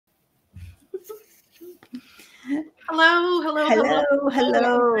Hello, hello, hello.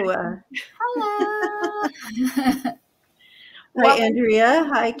 Hello, hello. Hello. Hi, Welcome. Andrea.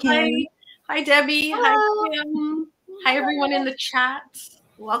 Hi, Kim. Hi, Debbie. Hi, Hello. Kim. Hi, everyone in the chat.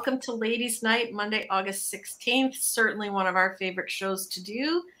 Welcome to Ladies' Night, Monday, August 16th. Certainly one of our favorite shows to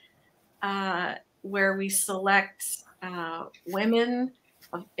do, where we select women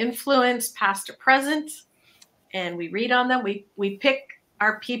of influence, past or present, and we read on them. We pick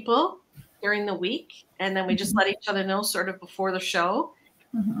our people during the week, and then we just let each other know sort of before the show.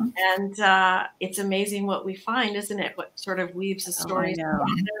 And it's amazing what we find, isn't it? What sort of weaves the stories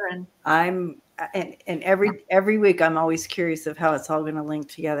together. And every week I'm always curious of how it's all going to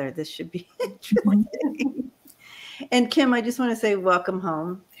link together. This should be interesting. And Kim, I just want to say welcome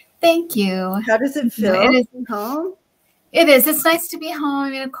home. Thank you. How does it feel? It is home. It is. It's nice to be home.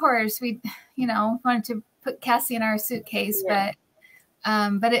 I mean, of course, we, wanted to put Cassie in our suitcase, but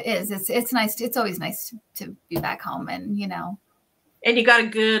it is. It's nice. It's always nice to be back home, and And you got a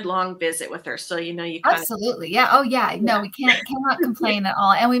good long visit with her, so you kind absolutely, yeah. Oh yeah, no, we cannot complain at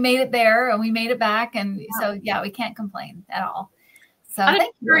all. And we made it there, and we made it back, and so yeah, we can't complain at all. So out of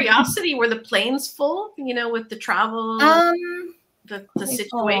curiosity, were the planes full? With the travel, the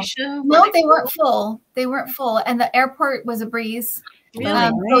situation. No, they weren't full. They weren't full, and the airport was a breeze.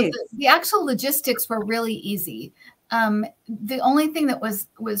 Really? So the actual logistics were really easy. The only thing that was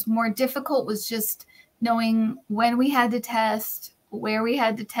more difficult was just knowing when we had to test, where we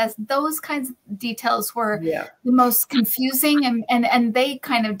had to test. Those kinds of details were the most confusing, and they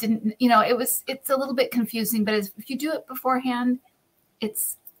kind of didn't. It's a little bit confusing, but if you do it beforehand,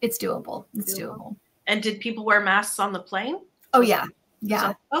 it's doable. It's doable. And did people wear masks on the plane? Oh yeah.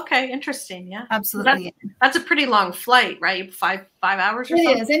 Yeah. So, okay. Interesting. Yeah. Absolutely. That's a pretty long flight, right? Five hours or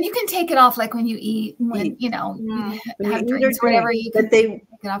something. It is. And you can take it off like when you eat, when you have drinks or whatever. You can take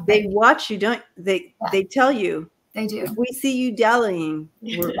it off. They watch you, don't they? They tell you. They do. If we see you dallying,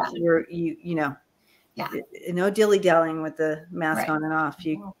 we're no dilly dallying with the mask on and off.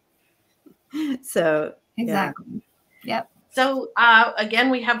 So exactly. Yep. So again,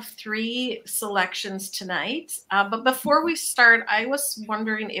 we have 3 selections tonight. But before we start, I was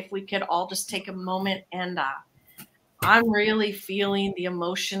wondering if we could all just take a moment, and I'm really feeling the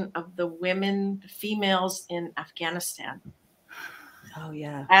emotion of the women, the females in Afghanistan. Oh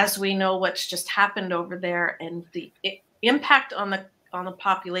yeah. As we know what's just happened over there, and the impact on the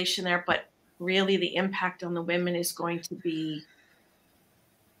population there, but really the impact on the women is going to be,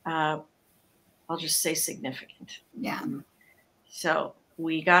 I'll just say, significant. Yeah. So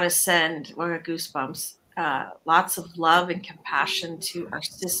we got to send, we got goosebumps, lots of love and compassion to our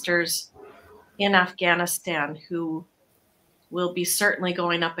sisters in Afghanistan who will be certainly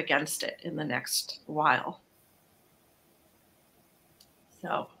going up against it in the next while.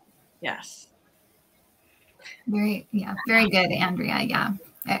 So, yes. Very good, Andrea. Yeah.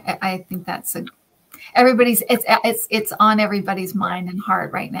 I think that's it's on everybody's mind and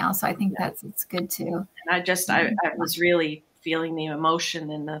heart right now. So I think it's good too. And I was really feeling the emotion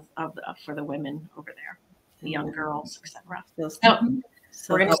for the women over there, the young girls, etc. So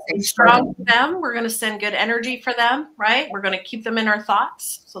we're going to stay strong for them. We're going to send good energy for them, right? We're going to keep them in our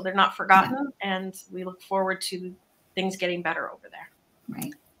thoughts so they're not forgotten, and we look forward to things getting better over there.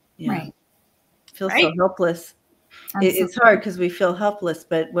 Right. Yeah. Right. Feel so helpless. It's hard because we feel helpless,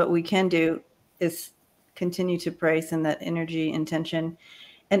 but what we can do is continue to pray, send that energy, intention,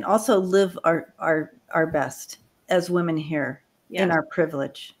 and also live our best as women here in our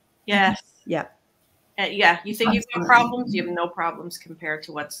privilege. Yes. Yeah. You think you've got problems, you have no problems compared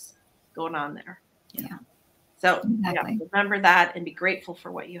to what's going on there. Yeah. So remember that and be grateful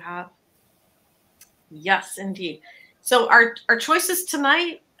for what you have. Yes, indeed. So our choices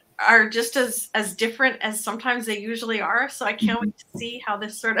tonight are just as different as sometimes they usually are. So I can't wait to see how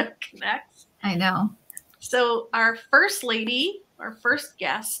this sort of connects. I know. So our first lady, our first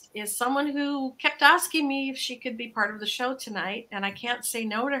guest, is someone who kept asking me if she could be part of the show tonight, and I can't say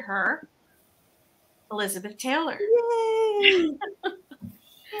no to her. Elizabeth Taylor. Yay!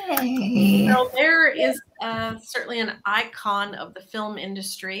 Yay. So there is certainly an icon of the film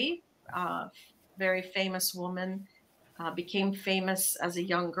industry, very famous woman, became famous as a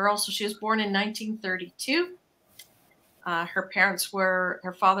young girl. So she was born in 1932.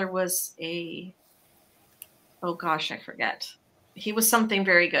 Her father was I forget. He was something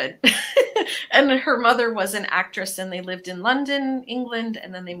very good. And her mother was an actress, and they lived in London, England,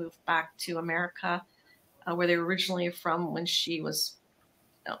 and then they moved back to America, where they were originally from when she was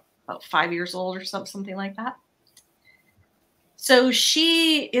about 5 years old or something like that. So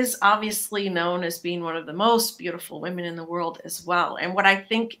she is obviously known as being one of the most beautiful women in the world as well. And what I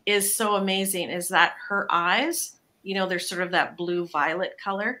think is so amazing is that her eyes You know, there's sort of that blue violet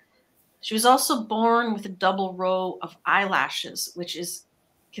color. She was also born with a double row of eyelashes, which is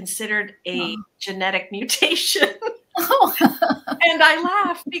considered a genetic mutation. Oh. And I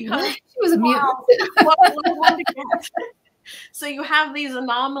laugh because she was a mutant. What a wonder. So you have these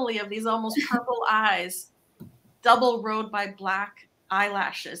anomaly of these almost purple eyes, double rowed by black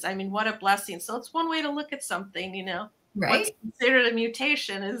eyelashes. I mean, what a blessing. So it's one way to look at something, you know. Right. What's considered a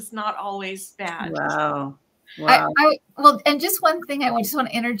mutation is not always bad. Wow. Wow. Well, and just one thing I just want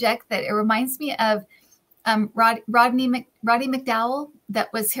to interject, that it reminds me of Roddy McDowell,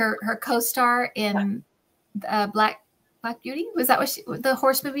 that was her co-star in Black Beauty. Was that what the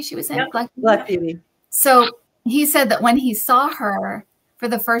horse movie she was in? Yep. Black Beauty. So he said that when he saw her for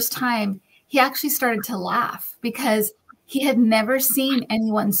the first time, he actually started to laugh because he had never seen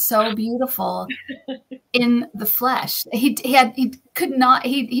anyone so beautiful in the flesh. He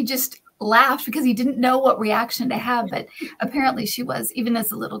just laughed because he didn't know what reaction to have, but apparently she was, even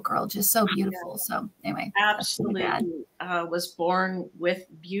as a little girl, just so beautiful. So anyway, absolutely was born with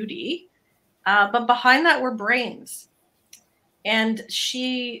beauty, but behind that were brains. And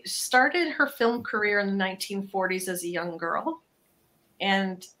she started her film career in the 1940s as a young girl,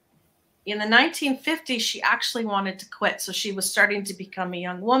 and in the 1950s she actually wanted to quit. So she was starting to become a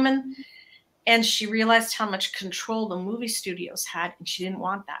young woman, and she realized how much control the movie studios had, and she didn't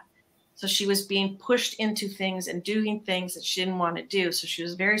want that. So she was being pushed into things and doing things that she didn't want to do. So she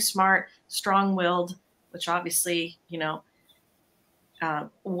was very smart, strong-willed, which obviously, you know,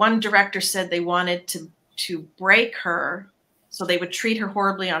 one director said they wanted to break her, so they would treat her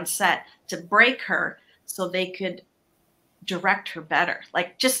horribly on set, to break her so they could direct her better.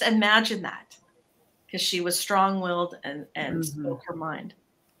 Like, just imagine that, because she was strong-willed and spoke her mind.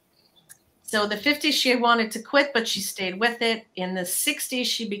 So the 50s, she wanted to quit, but she stayed with it. In the 60s,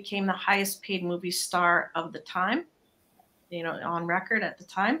 she became the highest paid movie star of the time, you know, on record at the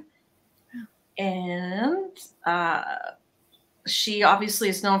time. And she obviously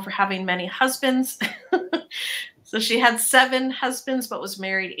is known for having many husbands. So she had 7 husbands, but was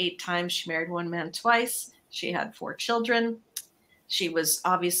married 8 times. She married one man twice. She had 4 children. She was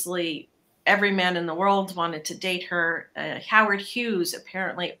obviously, every man in the world wanted to date her. Howard Hughes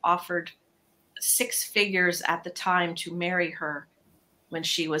apparently offered 6 figures at the time to marry her when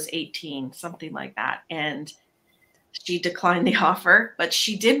she was 18, something like that. And she declined the offer, but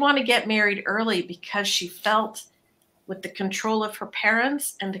she did want to get married early because she felt, with the control of her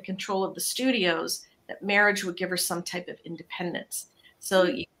parents and the control of the studios, that marriage would give her some type of independence. So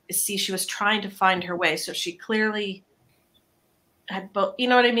you see, she was trying to find her way. So she clearly had both, you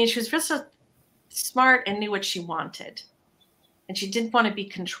know what I mean? She was just so smart and knew what she wanted. And she didn't want to be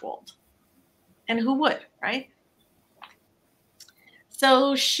controlled. And who would, right?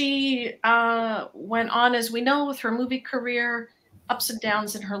 So she went on, as we know, with her movie career, ups and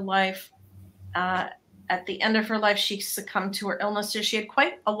downs in her life. At the end of her life, she succumbed to her illnesses. She had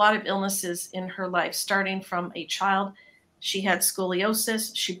quite a lot of illnesses in her life, starting from a child. She had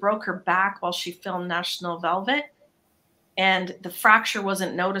scoliosis. She broke her back while she filmed National Velvet, and the fracture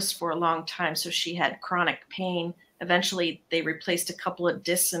wasn't noticed for a long time, so she had chronic pain. Eventually, they replaced a couple of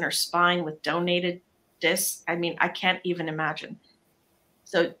discs in her spine with donated discs. I mean, I can't even imagine.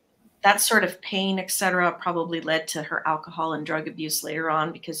 So that sort of pain, etc., probably led to her alcohol and drug abuse later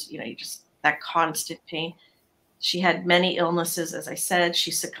on, because, you know, you just, that constant pain. She had many illnesses, as I said.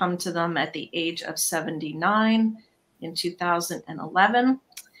 She succumbed to them at the age of 79 in 2011.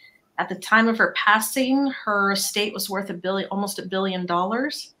 At the time of her passing, her estate was worth almost $1 billion.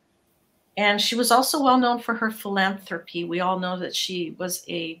 And she was also well known for her philanthropy. We all know that she was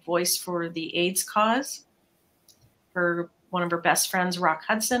a voice for the AIDS cause. One of her best friends, Rock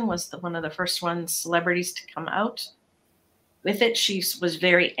Hudson, was one of the first celebrities to come out with it. She was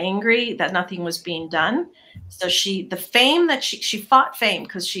very angry that nothing was being done. So she fought fame,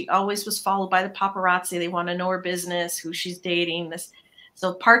 because she always was followed by the paparazzi. They want to know her business, who she's dating, this.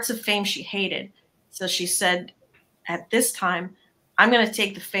 So parts of fame she hated. So she said, at this time, I'm going to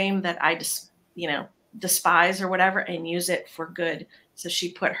take the fame that I just, despise or whatever, and use it for good. So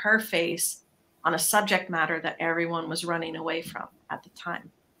she put her face on a subject matter that everyone was running away from at the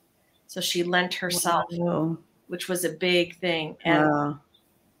time. So she lent herself, which was a big thing. And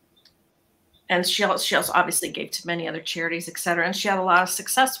and she also obviously gave to many other charities, etc. And she had a lot of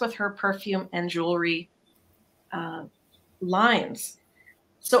success with her perfume and jewelry lines.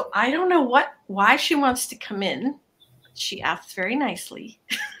 So I don't know why she wants to come in. She asked very nicely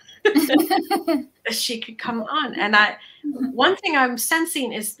if she could come on. And one thing I'm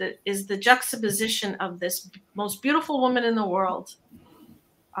sensing is the juxtaposition of this most beautiful woman in the world,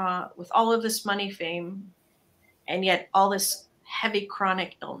 with all of this money, fame, and yet all this heavy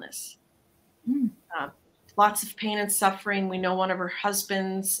chronic illness. Lots of pain and suffering. We know one of her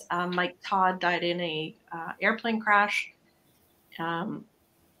husbands, Mike Todd, died in a airplane crash.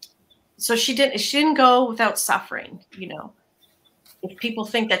 So she didn't go without suffering. You know, if people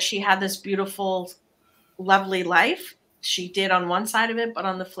think that she had this beautiful, lovely life, she did on one side of it, but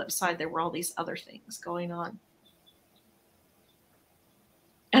on the flip side, there were all these other things going on.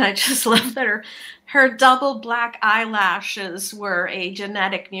 And I just love that her double black eyelashes were a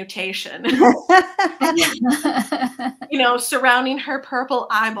genetic mutation, you know, surrounding her purple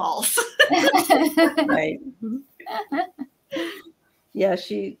eyeballs. Right. Yeah,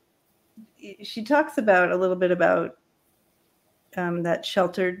 she talks about a little bit about that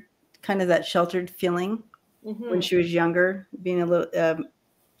sheltered feeling when she was younger, being a little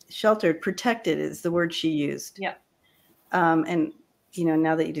sheltered, protected is the word she used. Yeah. And you know,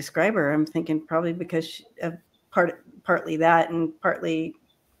 now that you describe her, I'm thinking probably because of partly that, and partly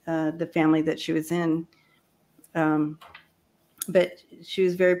the family that she was in. But she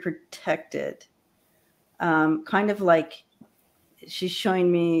was very protected, kind of like she's showing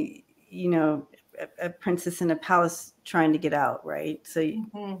me, you know, a princess in a palace trying to get out, right? So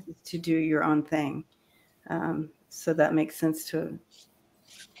to do your own thing. So that makes sense to.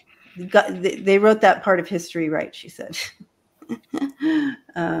 They wrote that part of history right, she said.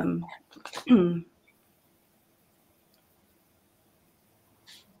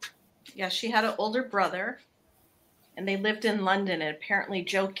 Yeah, she had an older brother, and they lived in London. And apparently,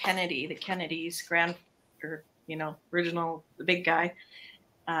 Joe Kennedy, the Kennedys' original, the big guy,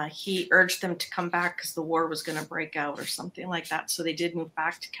 he urged them to come back because the war was going to break out or something like that. So they did move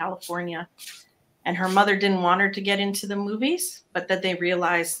back to California. And her mother didn't want her to get into the movies, but that they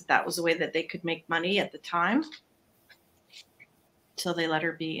realized that was a way that they could make money at the time. So they let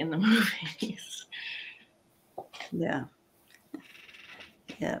her be in the movies. Yeah.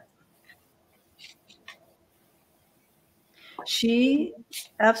 Yeah. She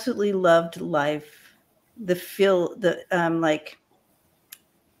absolutely loved life.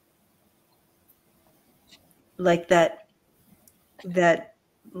 Like that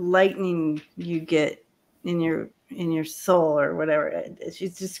lightning you get in your soul or whatever.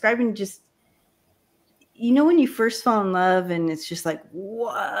 She's describing just, you know, when you first fall in love and it's just like,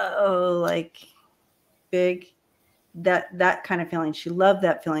 whoa, like big, that kind of feeling. She loved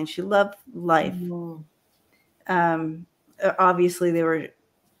that feeling. She loved life. Obviously there were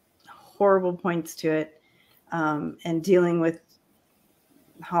horrible points to it, and dealing with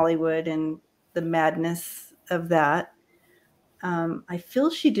Hollywood and the madness of that. I feel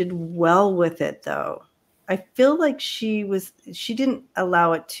she did well with it, though. I feel like she didn't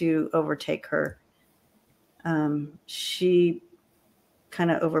allow it to overtake her. She kind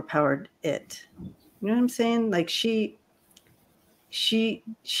of overpowered it. You know what I'm saying? Like she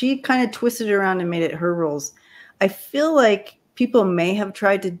kind of twisted it around and made it her rules. I feel like people may have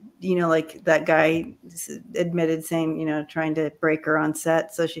tried to, you know, like that guy admitted saying, you know, trying to break her on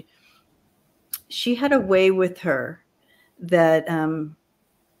set. So she had a way with her that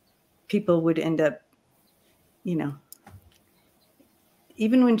people would end up, you know,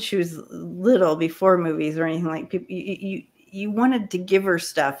 even when she was little, before movies or anything, like people, you wanted to give her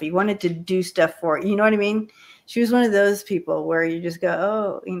stuff. You wanted to do stuff for her. You know what I mean? She was one of those people where you just go,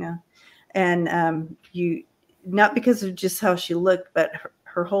 oh, you know, and you, not because of just how she looked, but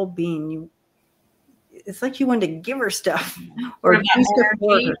her whole being, it's like you wanted to give her stuff or do stuff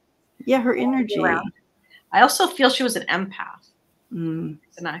for her. Yeah, her energy. I also feel she was an empath. And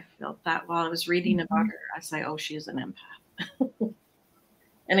I felt that while I was reading about her. I was like, oh, she is an empath.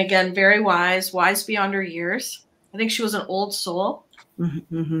 And again, very wise beyond her years. I think she was an old soul.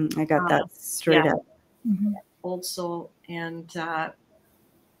 I got that straight up. Old soul. And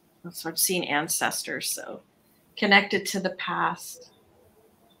that's what I've seen, ancestors. So connected to the past.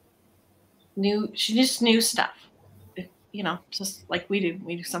 She just knew stuff. You know, just like we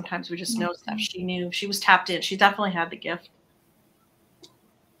do. Sometimes we just know stuff. She knew. She was tapped in. She definitely had the gift.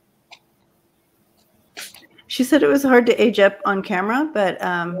 She said it was hard to age up on camera, but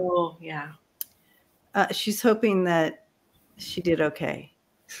she's hoping that she did okay.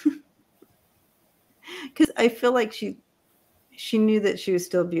 Because I feel like she knew that she was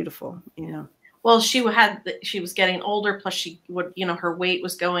still beautiful, you know. Well, she was getting older, plus she would, you know, her weight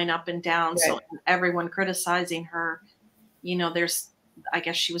was going up and down. Right. So everyone criticizing her, you know, I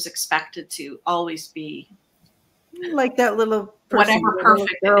guess she was expected to always be like that little person, whatever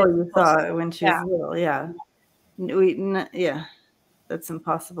perfect girl you thought when she was little. Yeah, that's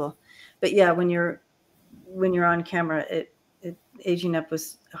impossible. But yeah, when you're on camera, it aging up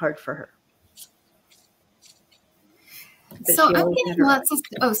was hard for her. So I'm getting lots of,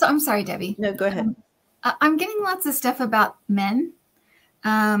 so I'm sorry, Debbie. No, go ahead. I'm getting lots of stuff about men.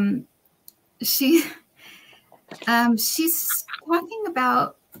 She's talking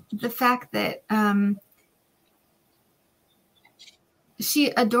about the fact that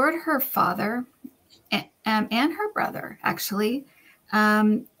she adored her father and her brother, actually.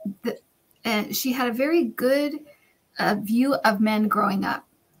 And she had a very good view of men growing up.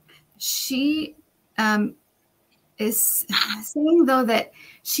 She is saying, though, that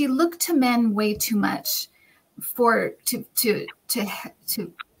she looked to men way too much to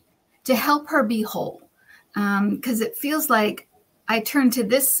help her be whole, because it feels like I turn to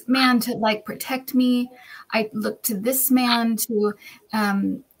this man to like protect me. I look to this man to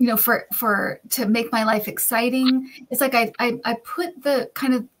to make my life exciting. It's like I put the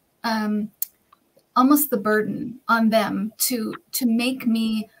kind of almost the burden on them to make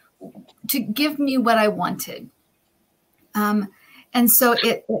me, to give me what I wanted. And so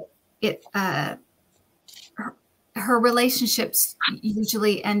her relationships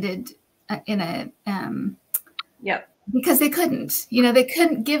usually ended in a because they couldn't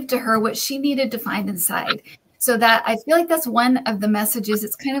give to her what she needed to find inside. So that, I feel like that's one of the messages.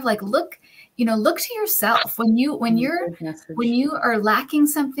 It's kind of like, look to yourself when you are lacking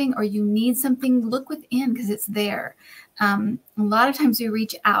something or you need something. Look within, because it's there. A lot of times we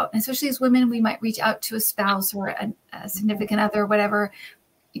reach out, especially as women, we might reach out to a spouse or a significant other, whatever,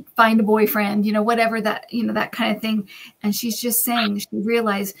 find a boyfriend, whatever that, that kind of thing. And she's just saying she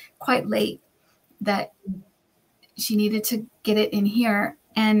realized quite late that she needed to get it in here.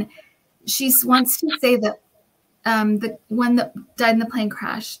 And she wants to say that the one that died in the plane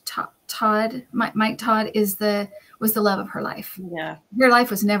crash, Mike Todd, was the love of her life. Yeah. Her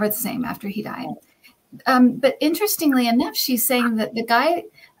life was never the same after he died. But interestingly enough, she's saying that the guy,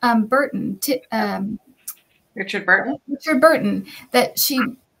 Richard Burton, that she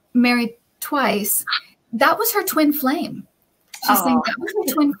married twice, that was her twin flame. She's saying that was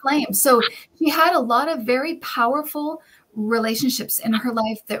her twin flame. So she had a lot of very powerful relationships in her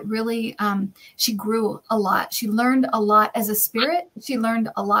life that really, she grew a lot. She learned a lot as a spirit. She learned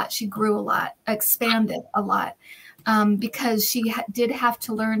a lot. She grew a lot, expanded a lot, because she did have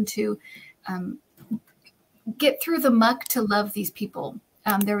to learn to get through the muck to love these people.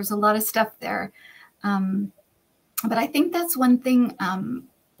 There was a lot of stuff there. But I think that's one thing,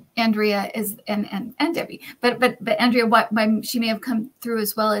 Andrea is, and Debbie, but Andrea, why she may have come through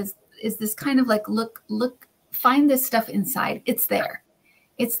as well is this kind of like, look, find this stuff inside. It's there.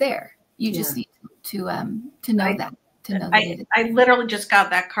 You just need to know that. I literally just got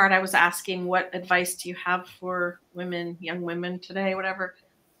that card. I was asking, what advice do you have for women, young women today, whatever.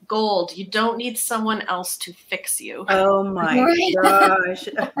 Gold. You don't need someone else to fix you. Oh my gosh.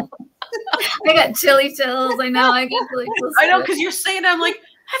 I got chilly chills. I know. I know, because you're saying, I'm like,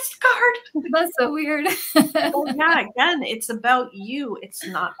 that's the card. That's so weird. Well, yeah, again, it's about you. It's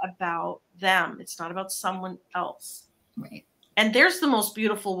not about them. It's not about someone else. Right. And there's the most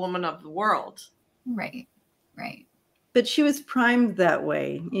beautiful woman of the world. Right. But she was primed that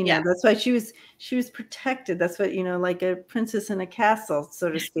way, That's why she was protected. That's what, like a princess in a castle, so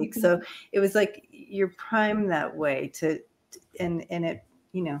to speak. So it was like you're primed that way and it,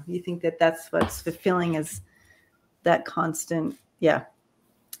 you think that that's what's fulfilling, is that constant. Yeah.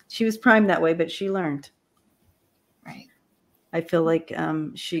 She was primed that way, but she learned. Right. I feel like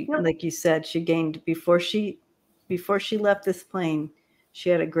she, like you said, she gained before she left this plane, she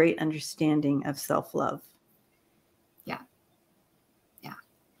had a great understanding of self-love.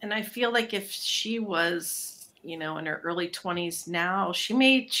 And I feel like if she was, in her early 20s now, she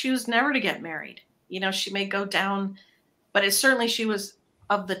may choose never to get married. She may go down, but she was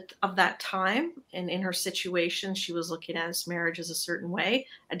of that time, and in her situation, she was looking at marriage as a certain way.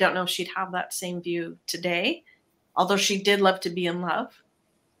 I don't know if she'd have that same view today, although she did love to be in love.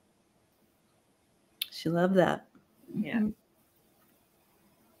 She loved that. Yeah. Mm-hmm.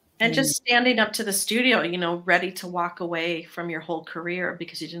 And just standing up to the studio, ready to walk away from your whole career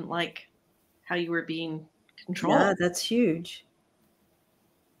because you didn't like how you were being controlled. Yeah, that's huge.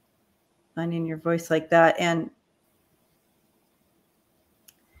 Finding your voice like that. And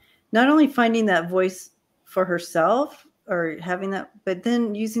not only finding that voice for herself or having that, but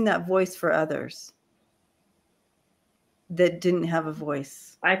then using that voice for others that didn't have a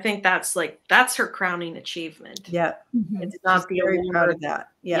voice. I think that's her crowning achievement. Yeah. Mm-hmm. It's not the very proud of that.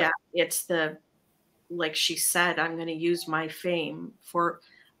 Yeah. It's like she said, I'm going to use my fame for,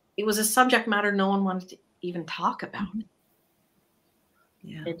 it was a subject matter no one wanted to even talk about.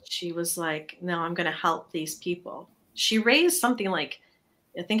 Yeah. And she was like, no, I'm going to help these people. She raised something like,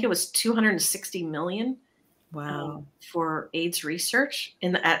 I think it was $260 million Wow. For AIDS research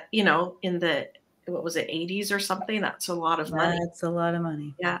in the, in the, what was it, 80s or something? That's a lot of money. That's a lot of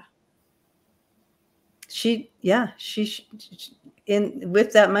money. Yeah. She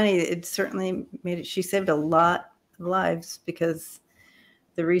with that money, it certainly made it. She saved a lot of lives because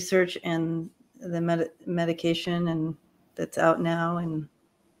the research and the medication and that's out now and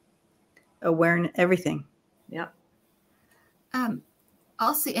awareness, everything. Yeah.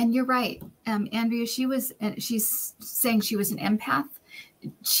 Also, and you're right, Andrea. She's saying she was an empath.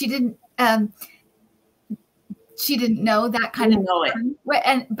 She didn't know that kind of know it.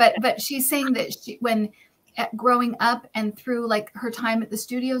 But she's saying that when growing up and through like her time at the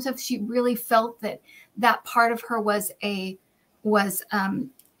studio stuff, she really felt that part of her was a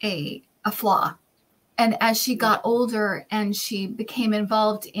flaw. And as she got older and she became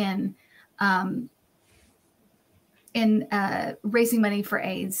involved in raising money for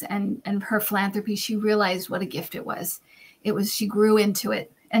AIDS and her philanthropy, she realized what a gift it was. She grew into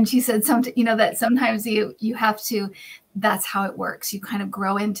it. And she said, that sometimes you have to, that's how it works. You kind of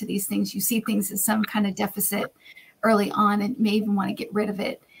grow into these things. You see things as some kind of deficit early on and may even want to get rid of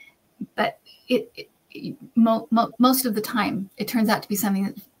it. But most of the time, it turns out to be something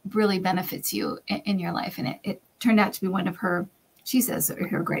that really benefits you in your life. And it turned out to be one of her, she says,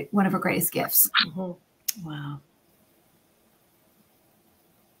 one of her greatest gifts. Mm-hmm. Wow.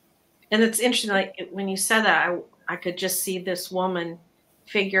 And it's interesting, like when you said that, I could just see this woman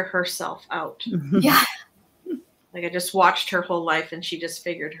figure herself out. Mm-hmm. Yeah. Like I just watched her whole life and she just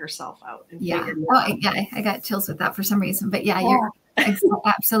figured herself out. And yeah. I got chills with that for some reason. But yeah, you're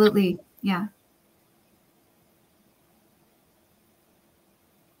absolutely, yeah.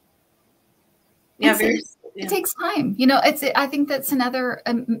 Yeah, it takes time. I think that's another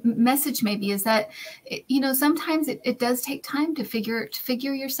message maybe is that, sometimes it does take time to figure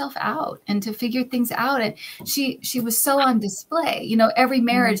yourself out and to figure things out. And she was so on display, every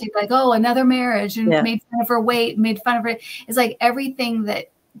marriage, mm-hmm. like, oh, another marriage, and made fun of her weight, made fun of her. It's like everything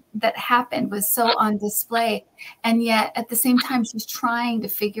that happened was so on display. And yet at the same time, she's trying to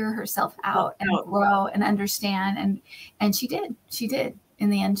figure herself out and grow and understand. And she did.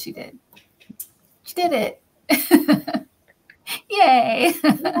 In the end, she did. She did it. Yay.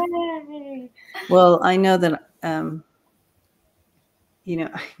 Yay. Well, I know that,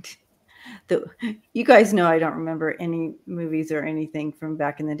 you guys know I don't remember any movies or anything from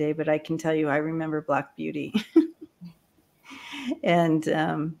back in the day, but I can tell you I remember Black Beauty. And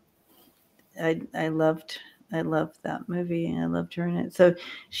I loved that movie and I loved her in it. So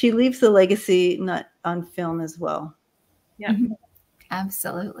she leaves a legacy not on film as well. Yeah. Mm-hmm.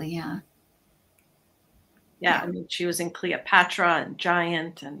 Absolutely, yeah. Yeah, I mean, she was in Cleopatra and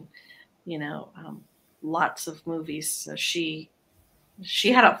Giant and, lots of movies. So she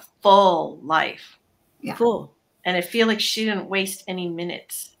had a full life. Yeah. Full. And I feel like she didn't waste any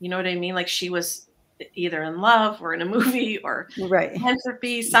minutes. You know what I mean? Like she was either in love or in a movie or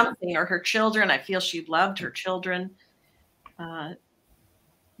philanthropy, something, or her children. I feel she loved her children. Yeah,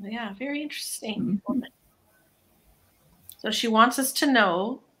 very interesting. Mm-hmm. So she wants us to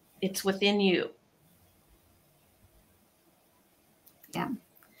know it's within you. Yeah.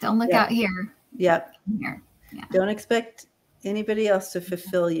 Don't look out here. Yep. Here. Yeah. Don't expect anybody else to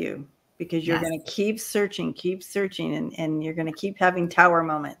fulfill you because you're going to keep searching, and you're going to keep having tower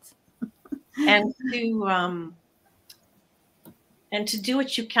moments. And to do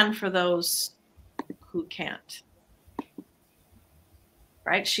what you can for those who can't.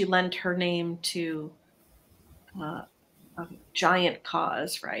 Right? She lent her name to a giant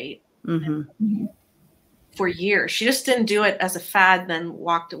cause, right? Mm-hmm. Mm-hmm. For years. She just didn't do it as a fad, then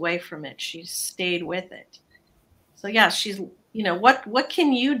walked away from it. She stayed with it. So yeah, she's, what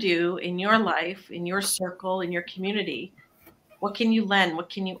can you do in your life, in your circle, in your community? What can you lend? What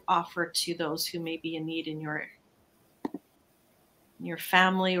can you offer to those who may be in need in your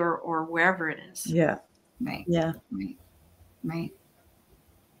family or wherever it is? Yeah. Right. Yeah. Right.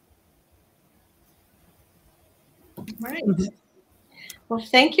 Right. Well,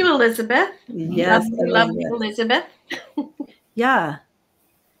 thank you, Elizabeth. Yes. Love you, Elizabeth. Yeah.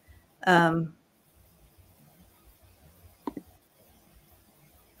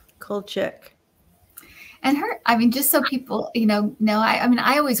 Cold check. And just so people, know,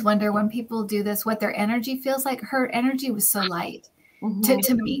 I always wonder when people do this, what their energy feels like. Her energy was so light. Mm-hmm.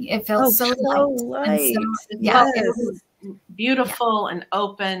 To me. It felt so light. And so, it was beautiful and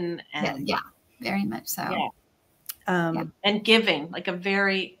open. And yeah, very much so. Yeah. And giving, like a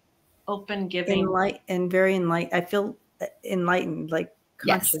very open giving. Very enlightened. I feel enlightened, like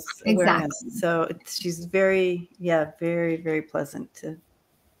conscious awareness. Exactly. So she's very, very, very pleasant to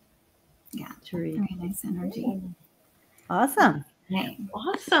Yeah, to read. very nice energy. Awesome. Okay.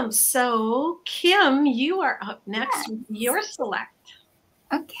 Awesome. So, Kim, you are up next with your select.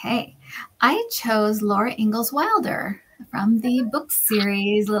 Okay. I chose Laura Ingalls Wilder from the book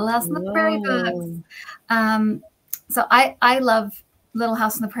series Little House on the Prairie books. So I love Little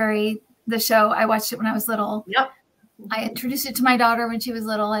House on the Prairie, the show. I watched it when I was little. Yep. I introduced it to my daughter when she was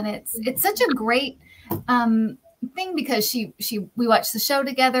little, and it's such a great thing because we watched the show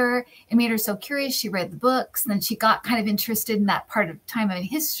together. It made her so curious. She read the books, and then she got kind of interested in that part of time in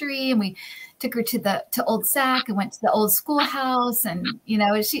history. And we took her to Old Sac and went to the old schoolhouse, and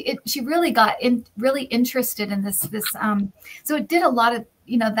she really got really interested in this. So it did a lot of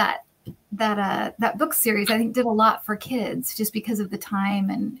that book series. I think did a lot for kids just because of the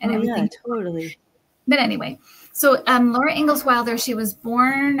time and everything. Yeah, totally. But anyway, so Laura Ingalls Wilder, she was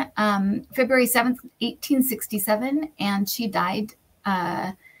born February 7th, 1867, and she died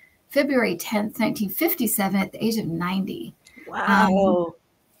February 10th, 1957 at the age of 90. Wow.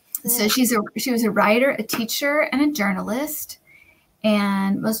 So she was a writer, a teacher, and a journalist,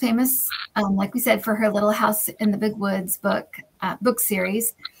 and most famous, like we said, for her Little House in the Big Woods book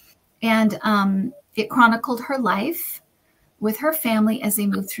series. And it chronicled her life with her family as they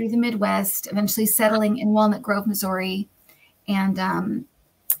moved through the Midwest, eventually settling in Walnut Grove, Missouri. And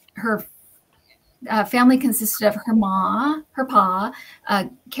her family consisted of her pa,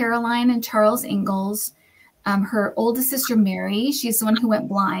 Caroline and Charles Ingalls, her oldest sister, Mary. She's the one who went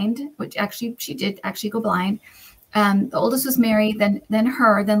blind, which she did actually go blind. The oldest was Mary, then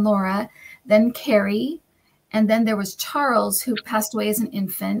her, then Laura, then Carrie. And then there was Charles, who passed away as an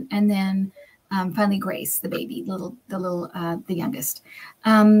infant. And then finally Grace, the baby, the youngest.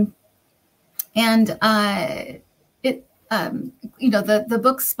 The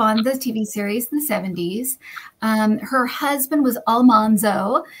book spawned the TV series in the 70s. Her husband was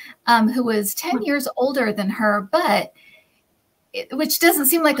Almanzo, who was 10 years older than her, which doesn't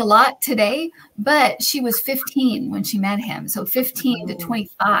seem like a lot today, but she was 15 when she met him. So 15 to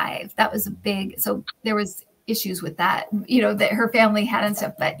 25, that was so there was issues with that, that her family had and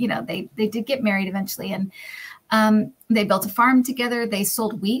stuff, but they did get married eventually, and they built a farm together. They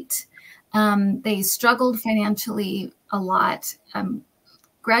sold wheat. They struggled financially a lot,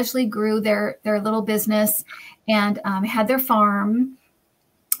 gradually grew their little business, and had their farm.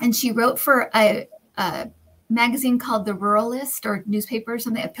 And she wrote for a magazine called The Ruralist, or newspaper or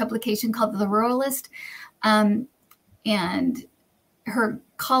something, a publication called The Ruralist. And her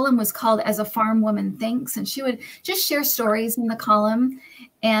column was called As a Farm Woman Thinks, and she would just share stories in the column.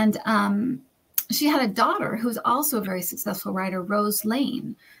 And she had a daughter who was also a very successful writer, Rose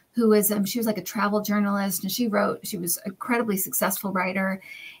Lane, who was she was like a travel journalist, and she was an incredibly successful writer.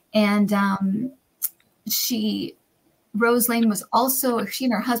 And Rose Lane was also, she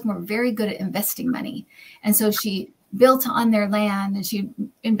and her husband were very good at investing money. And so she built on their land, and she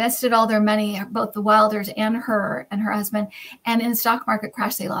invested all their money, both the Wilders and her husband. And in the stock market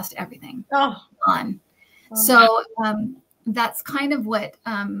crash, they lost everything. So that's kind of what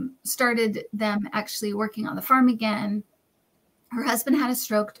started them actually working on the farm again. Her husband had a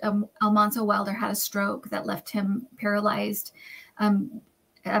stroke. Almanzo Wilder had a stroke that left him paralyzed,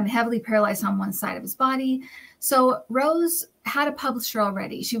 heavily paralyzed on one side of his body. So Rose had a publisher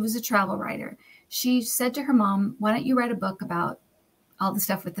already. She was a travel writer. She said to her mom, "Why don't you write a book about all the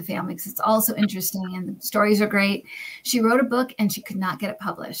stuff with the family? Because it's all so interesting and the stories are great." She wrote a book, and she could not get it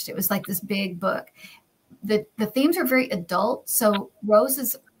published. It was like this big book. The themes are very adult. So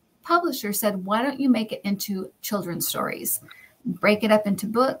Rose's publisher said, "Why don't you make it into children's stories? Break it up into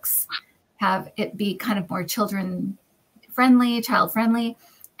books, have it be kind of more child friendly."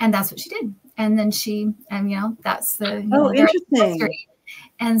 And that's what she did. And then that's the interesting. History.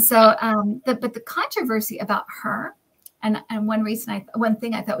 And so, but the controversy about her, and one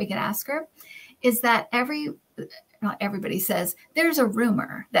thing I thought we could ask her, is that not everybody says, there's a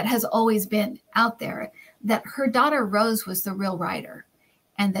rumor that has always been out there that her daughter Rose was the real writer,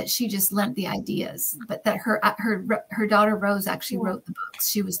 and that she just lent the ideas, but that her daughter Rose actually wrote the books.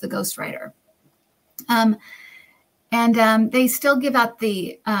 She was the ghostwriter. And they still give out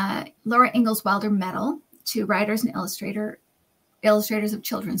the Laura Ingalls Wilder Medal to writers and illustrators of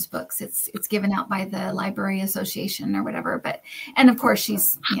children's books. It's given out by the Library Association or whatever. And of course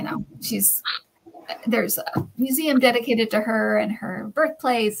there's a museum dedicated to her and her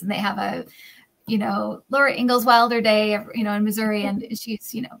birthplace, and they have a Laura Ingalls Wilder Day, in Missouri, and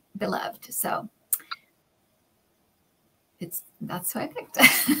she's beloved. So that's who I picked.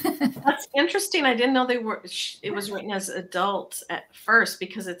 That's interesting. I didn't know it was written as adult at first,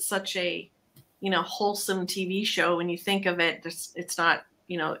 because it's such a wholesome TV show. When you think of it, it's not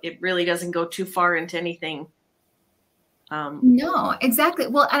you know, it really doesn't go too far into anything. No, exactly.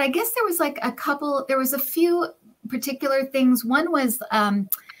 Well, and I guess there was like there was a few particular things. One was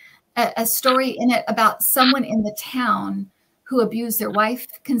a story in it about someone in the town who abused their wife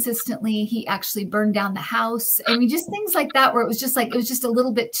consistently. He actually burned down the house. I mean, just things like that, where it was just a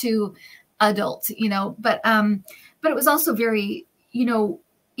little bit too adult, you know, but it was also very, you know,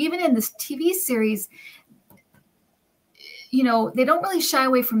 even in this TV series, you know, they don't really shy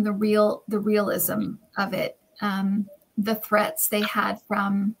away from the realism of it. The threats they had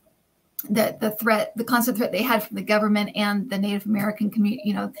from the constant threat they had from the government and the Native American community,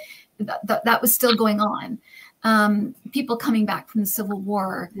 you know, that was still going on. People coming back from the Civil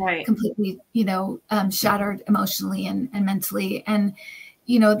War, right, completely, you know, shattered emotionally and mentally. And,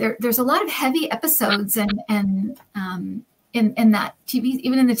 you know, there's a lot of heavy episodes and in that TV,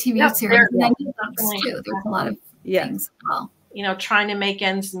 even in the TV series, too. There's a lot of things as well. You know, trying to make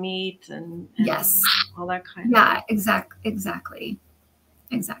ends meet and yes, all that kind of exactly.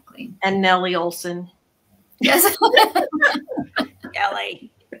 And Nellie Olson. Yes. Nellie.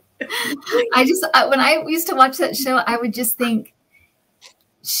 When I used to watch that show, I would just think,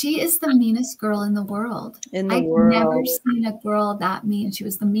 she is the meanest girl in the world. I've never seen a girl that mean. She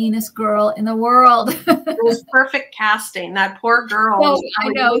was the meanest girl in the world. It was perfect casting. That poor girl. Oh, I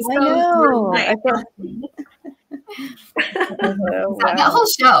know. That whole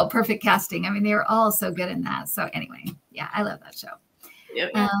show, perfect casting. I mean, they were all so good in that. So anyway, yeah, I love that show.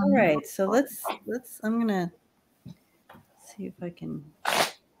 All right, so let's. I'm gonna see if I can.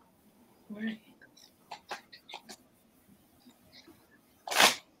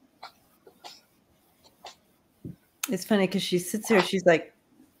 It's funny because she sits there. She's like,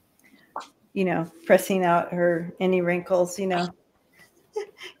 you know, pressing out any wrinkles. You know,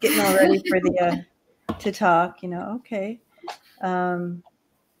 getting all ready for the to talk. You know, okay.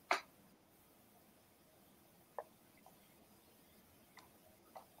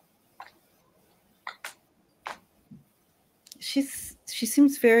 She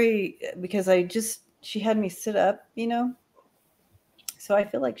seems very, because she had me sit up, you know, so I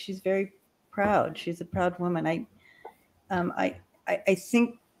feel like she's very proud. She's a proud woman. I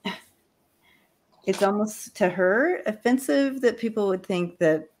think it's almost to her offensive that people would think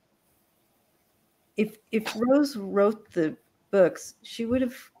that if Rose wrote the books, she would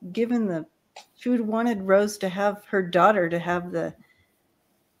have wanted Rose to have her daughter to have the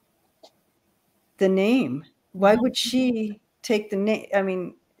name. Why would she take the name? I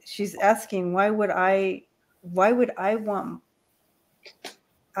mean, she's asking, I would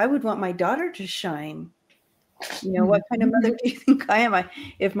want my daughter to shine. You know, what kind of mother do you think I am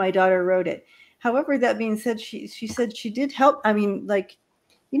if my daughter wrote it? However, that being said, she said she did help. I mean, like,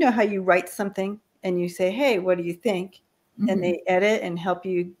 you know how you write something and you say, hey, what do you think? And they edit and help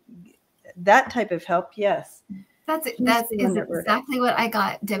you. That type of help, yes. That's exactly what I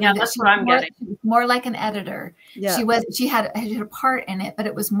got, Debbie. Yeah, that's what I'm getting. More like an editor. Yeah. She had a part in it, but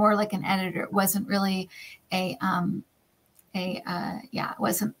it was more like an editor. It wasn't really it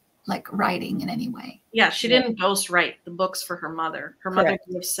wasn't like writing in any way. Yeah, she didn't ghostwrite the books for her mother. Her mother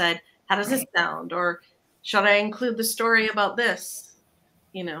would have said, how does this sound? Or should I include the story about this?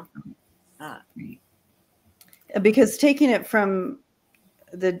 You know. Because taking it from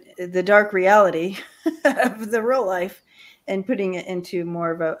the dark reality of the real life and putting it into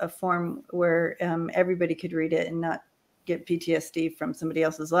more of a form where everybody could read it and not get PTSD from somebody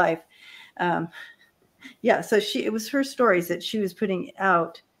else's life. So it was her stories that she was putting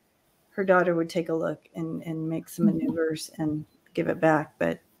out. Her daughter would take a look and make some maneuvers and give it back.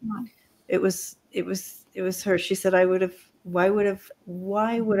 But it was her. She said, why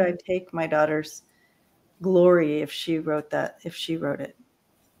would I take my daughter's glory if she wrote it?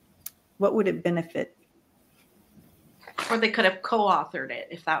 What would it benefit? Or they could have co-authored it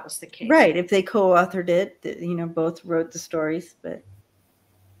if that was the case. Right. If they co-authored it, you know, both wrote the stories, but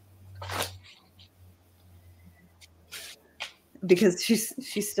because she's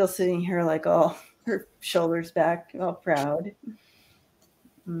still sitting here like all her shoulders back, all proud.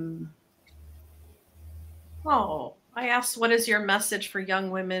 Oh, I asked, what is your message for young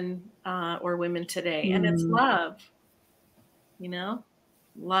women or women today? And it's love. You know,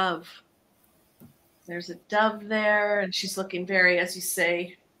 love. There's a dove there, and she's looking very, as you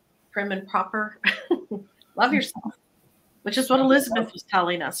say, prim and proper. Love yourself, which is what Elizabeth was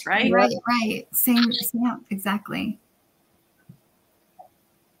telling us, right? Right. Same, exactly.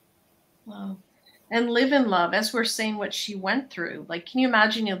 Wow. And live in love, as we're saying what she went through. Like, can you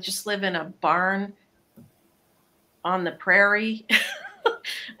imagine you'll just live in a barn on the prairie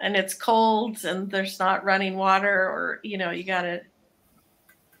and it's cold and there's not running water, or, you know, you got to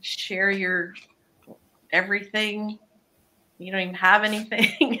share your everything. You don't even have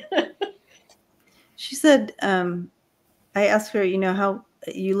anything. She said, I asked her, how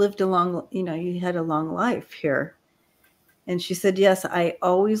you lived a long, you had a long life here. And she said, yes, I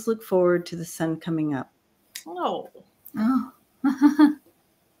always look forward to the sun coming up. Oh. Oh.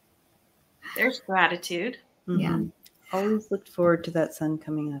 There's gratitude. Yeah. Always looked forward to that sun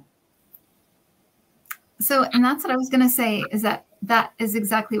coming up. So, and that's what I was going to say, is that is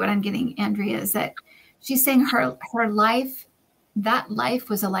exactly what I'm getting, Andrea, is that she's saying her life, that life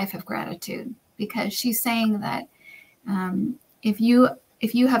was a life of gratitude, because she's saying that if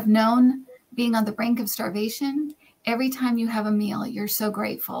you have known being on the brink of starvation, every time you have a meal, you're so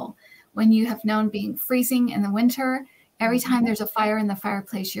grateful. When you have known being freezing in the winter, every time there's a fire in the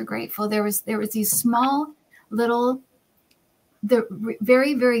fireplace, you're grateful. There was these small little,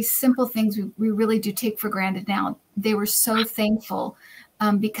 very, very simple things we really do take for granted now. They were so thankful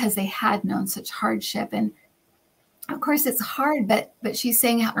because they had known such hardship. And of course it's hard, but she's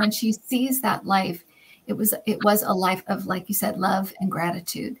saying how when she sees that life, it was a life of, like you said, love and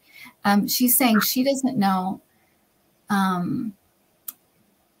gratitude. She's saying she doesn't know,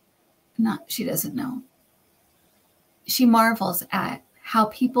 she doesn't know. She marvels at how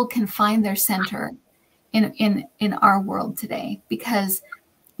people can find their center in our world today, because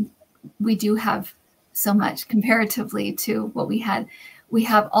we do have so much comparatively to what we had. We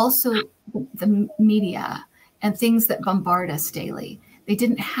have also the media and things that bombard us daily. They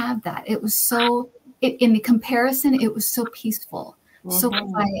didn't have that. It was so, in the comparison, it was so peaceful, so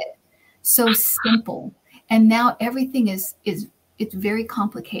quiet, so simple. And now everything it's very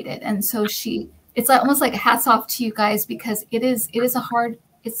complicated. And so it's like, almost like hats off to you guys, because it's a hard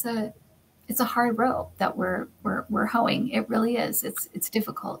row that we're hoeing. It really is. It's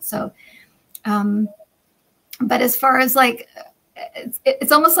difficult. So, but as far as like,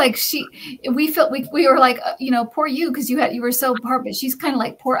 it's almost like we were like, poor you, because you were so poor, but she's kind of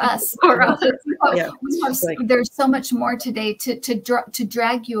like poor us. Yeah, there's so much more today to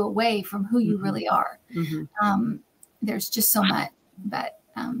drag you away from who you really are. There's just so much, but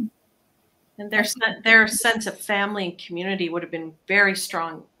and their sense of family and community would have been very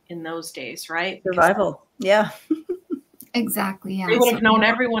strong in those days, right? Survival. Yeah. Exactly. Yeah. They would have known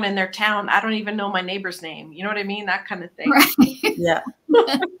everyone in their town. I don't even know my neighbor's name. You know what I mean? That kind of thing. Right. Yeah.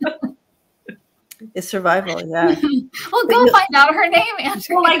 It's survival. Yeah. Well, go find out her name,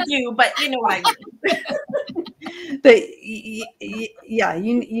 Andrea. Well, I do, but you know what I mean. But yeah,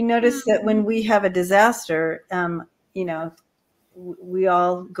 you notice that when we have a disaster, we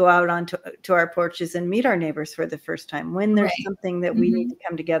all go out onto our porches and meet our neighbors for the first time when there's something that we need to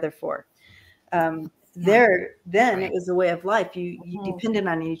come together for. It was a way of life. You depended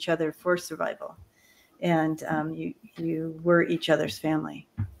on each other for survival, and you were each other's family.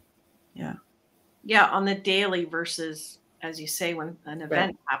 Yeah. Yeah, on the daily versus, as you say, when an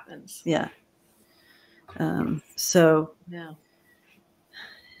event happens. Yeah. So yeah.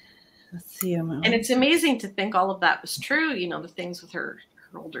 Let's see. And it's amazing to think all of that was true. The things with her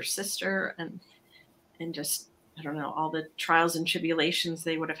older sister and just, I don't know, all the trials and tribulations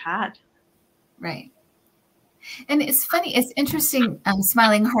they would have had. Right. And it's funny, it's interesting,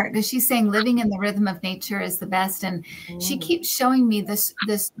 Smiling Heart, because she's saying living in the rhythm of nature is the best. And she keeps showing me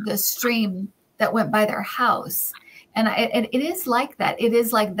the stream that went by their house. And it is like that. It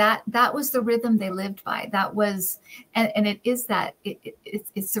is like that. That was the rhythm they lived by. That was, and it is that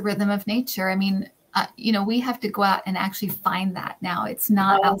it's the rhythm of nature. I mean, we have to go out and actually find that now. It's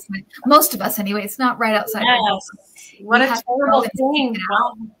not outside. Most of us, anyway. It's not right outside. Yes. What a terrible thing!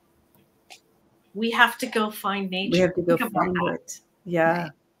 Well, we have to go find nature. We have to go find it. Yeah.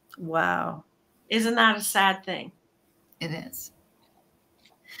 Right. Wow. Isn't that a sad thing? It is.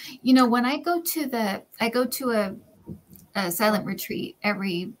 When I go to a silent retreat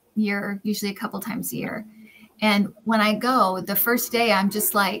every year, usually a couple times a year. And when I go, the first day, I'm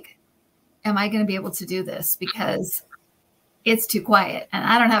just like, am I going to be able to do this? Because it's too quiet and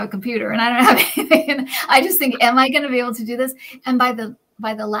I don't have a computer and I don't have anything. And I just think, am I going to be able to do this? And by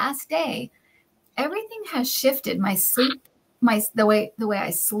the last day, everything has shifted. My sleep, the way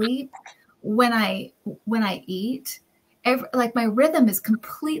I sleep, when I eat, like my rhythm is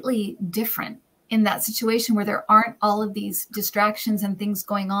completely different in that situation where there aren't all of these distractions and things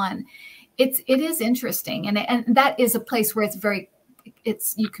going on. It is interesting. And that is a place where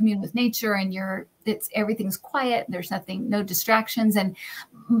you commune with nature and everything's quiet. There's no distractions. And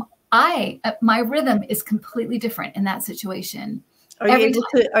my rhythm is completely different in that situation. Are you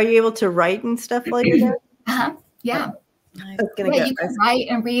able to write and stuff like that? Yeah. You can write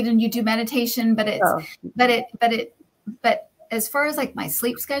and read and you do meditation, but as far as like my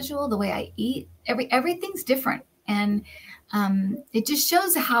sleep schedule, the way I eat, everything's different. And it just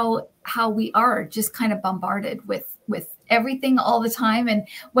shows how we are just kind of bombarded with everything all the time. And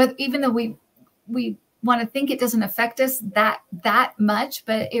even though we want to think it doesn't affect us that much,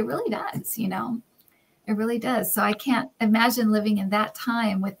 but it really does, you know, it really does. So I can't imagine living in that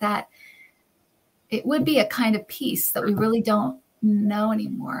time with that. It would be a kind of peace that we really don't know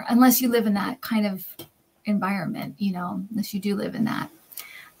anymore, unless you live in that kind of environment, you know, unless you do live in that.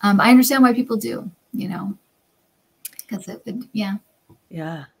 I understand why people do, you know, because it would, yeah.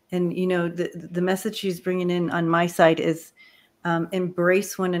 Yeah. And, you know, the message she's bringing in on my side is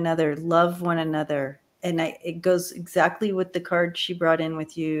embrace one another, love one another. And it goes exactly with the card she brought in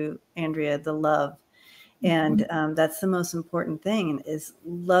with you, Andrea, the love. And that's the most important thing, is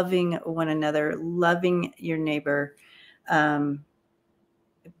loving one another, loving your neighbor,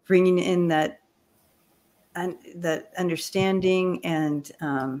 bringing in that understanding, and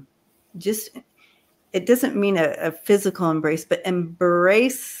just, it doesn't mean a physical embrace, but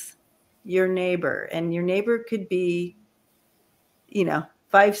embrace your neighbor. And your neighbor could be, you know,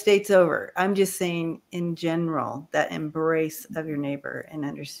 5 states over. I'm just saying in general, that embrace of your neighbor and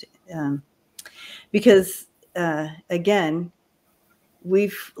understand, because again,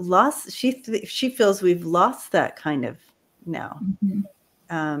 we've lost, she feels we've lost that kind of now.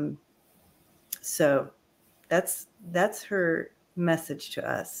 So that's her message to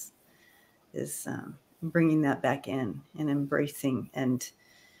us, is bringing that back in and embracing, and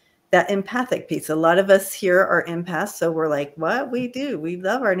that empathic piece. A lot of us here are empaths, so we're like, what we do, we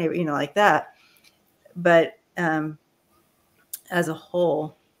love our neighbor, you know, like that. But as a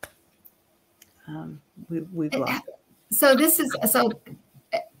whole, we've lost it. So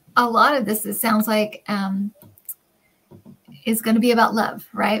a lot of this, it sounds like, is going to be about love,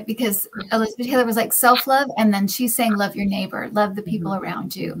 right? Because Elizabeth Taylor was like self-love, and then she's saying love your neighbor, love the people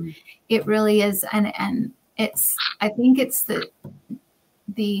around you. It really is, and it's, I think it's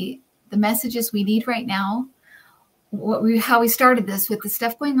the messages we need right now. How we started this with the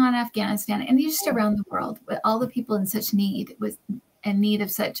stuff going on in Afghanistan and just around the world, with all the people in such need, need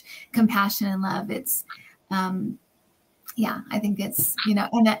of such compassion and love. It's, yeah, I think it's, you know,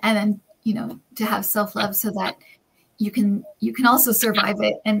 and then, you know, to have self-love so that you can also survive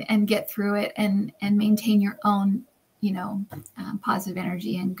it and get through it and maintain your own, you know, positive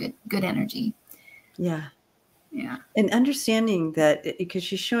energy and good energy. Yeah. Yeah. And understanding that, because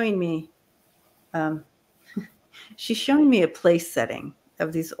she's showing me a place setting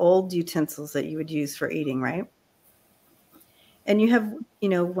of these old utensils that you would use for eating, right? And you have, you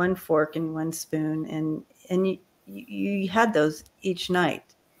know, one fork and one spoon, and you had those each night.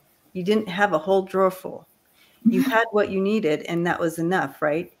 You didn't have a whole drawer full. You had what you needed, and that was enough,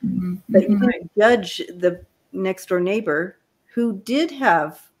 right? But you didn't judge the next door neighbor who did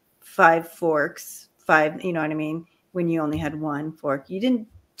have 5 forks, 5, you know what I mean, when you only had 1 fork. You didn't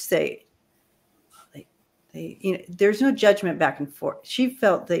say, they, you know, there's no judgment back and forth. She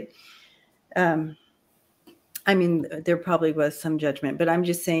felt that, I mean, there probably was some judgment, but I'm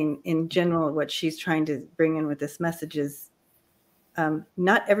just saying in general, what she's trying to bring in with this message is,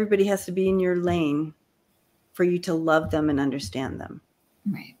 not everybody has to be in your lane for you to love them and understand them.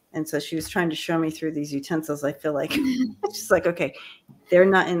 Right. And so she was trying to show me through these utensils. I feel like it's just like, okay, they're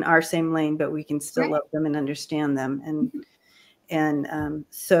not in our same lane, but we can still love them and understand them. And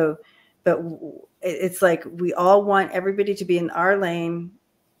so, but it's like, we all want everybody to be in our lane,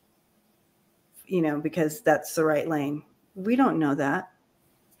 you know, because that's the right lane. We don't know that.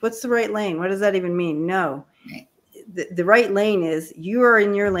 What's the right lane? What does that even mean? No. Right. The right lane is, you are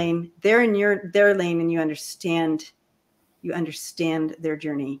in your lane, they're in their lane, and you understand their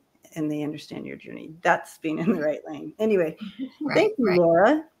journey, and they understand your journey. That's being in the right lane. Anyway, thank you,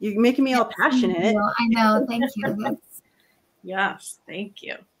 Laura. You're making me all passionate. I know. Thank you. Yes, thank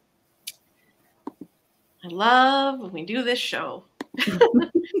you. I love when we do this show.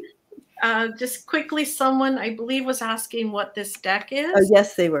 Just quickly, someone, I believe, was asking what this deck is. Oh,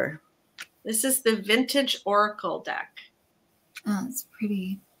 yes, they were. This is the Vintage Oracle deck. Oh, it's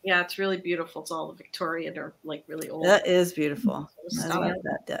pretty. Yeah, it's really beautiful. It's all the Victorian, or like really old. That is beautiful. I love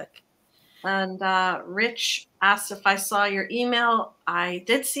that deck. And Rich asked if I saw your email. I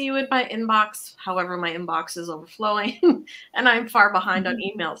did see you in my inbox. However, my inbox is overflowing and I'm far behind on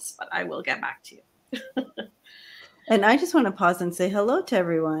emails, but I will get back to you. And I just want to pause and say hello to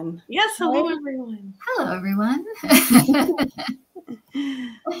everyone. Yes, hello, everyone. Hello, everyone.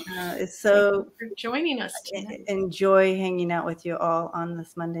 It's so for joining us tonight. Enjoy hanging out with you all on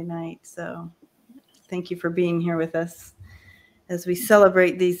this Monday night. So thank you for being here with us as we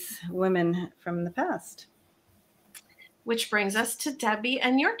celebrate these women from the past. which brings us to Debbie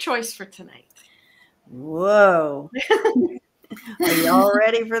and your choice for tonight. Whoa. Are you all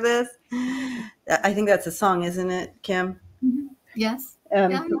ready for this? I think that's a song, isn't it, Kim? Mm-hmm. Yes.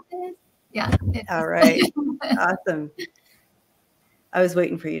 Yeah. All right. Awesome. I was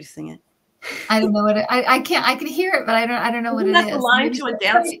waiting for you to sing it. I don't know what I can't. I can hear it, but I don't know what it is. That's a line to a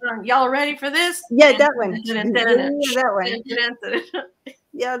dance song. Y'all ready for this? Yeah, that one. That one.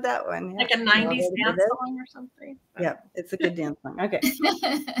 Yeah, that one. Like a 90s dance song or something. Yeah, it's a good dance song. Okay.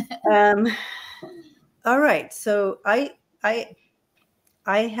 All right. So I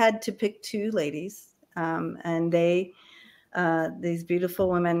had to pick two ladies, and these beautiful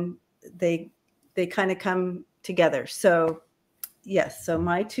women, they kind of come together. So yes, so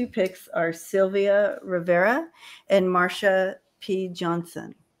my two picks are Sylvia Rivera and Marsha P.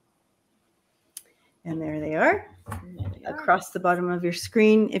 Johnson. And there they are across the bottom of your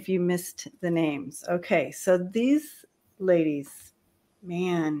screen if you missed the names. Okay, so these ladies,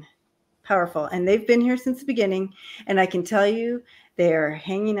 man, powerful. And they've been here since the beginning. And I can tell you they are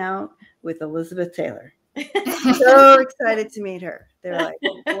hanging out with Elizabeth Taylor. So excited to meet her. They're like,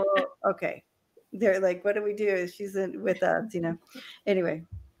 well, okay. They're like, what do we do? She's with us, you know. Anyway,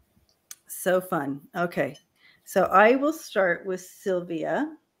 so fun. Okay, so I will start with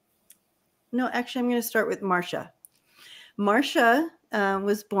Sylvia. No, actually, I'm going to start with Marsha. Marsha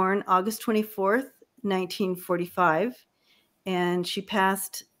was born August 24th, 1945, and she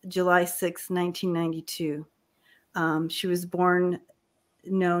passed July 6, 1992. She was born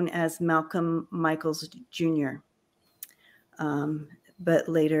known as Malcolm Michaels Jr., but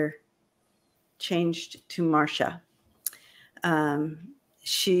later changed to Marsha.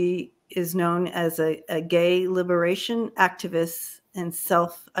 She is known as a gay liberation activist and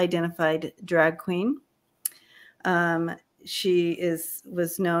self-identified drag queen. She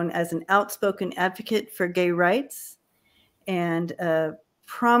was known as an outspoken advocate for gay rights and a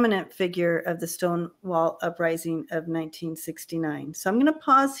prominent figure of the Stonewall Uprising of 1969. So I'm going to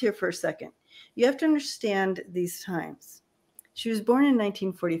pause here for a second. You have to understand these times. She was born in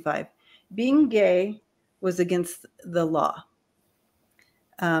 1945. Being gay was against the law.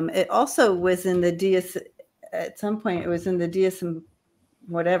 It also was in the DSM, at some point it was in the DSM,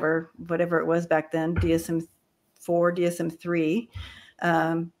 whatever it was back then, DSM 4, DSM 3,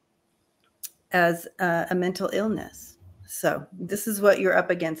 as a mental illness. So this is what you're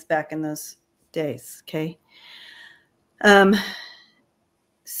up against back in those days, okay?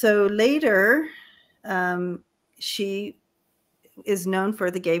 So later, she is known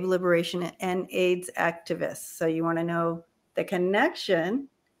for the gay liberation and AIDS activists. So you want to know the connection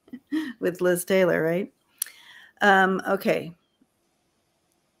with Liz Taylor, right? Okay.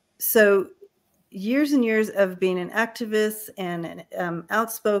 So years and years of being an activist and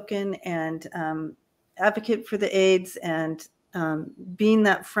outspoken and advocate for the AIDS and being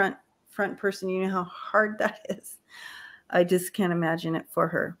that front person. You know how hard that is. I just can't imagine it for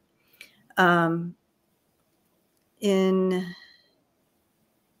her. In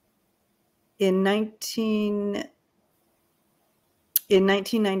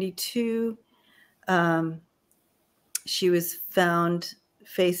 1992, she was found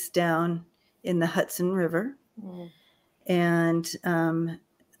face down in the Hudson River. And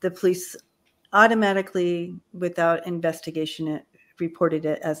the police automatically, without investigation, reported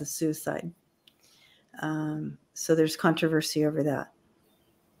it as a suicide. So there's controversy over that.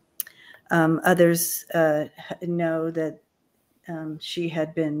 Others know that she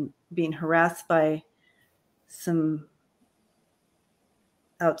had been being harassed by some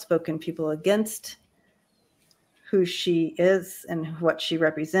outspoken people against who she is and what she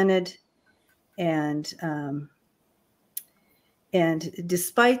represented. And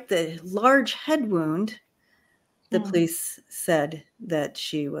despite the large head wound, the police said that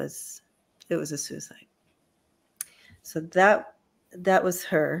it was a suicide. So that was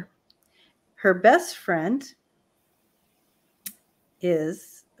her. Her best friend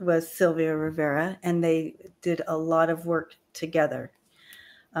was Sylvia Rivera, and they did a lot of work together.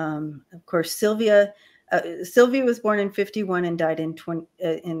 Of course, Sylvia was born in 1951 and died in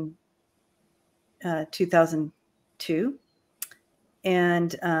 2002.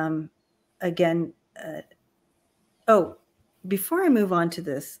 And again, before I move on to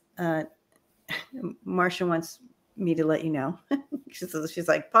this, Marsha wants me to let you know. She's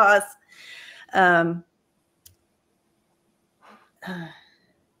like, pause. Her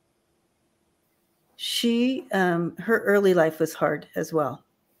early life was hard as well,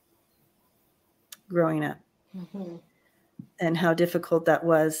 growing up, and how difficult that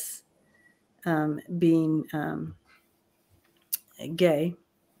was, being gay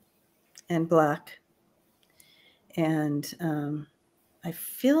and Black. And I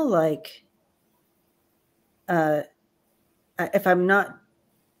feel like if I'm not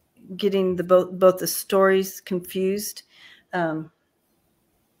getting both the stories confused, no,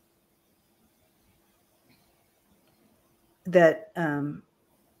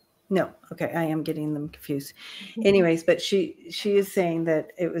 okay, I am getting them confused. Anyways, but she is saying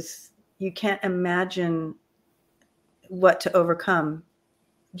that you can't imagine what to overcome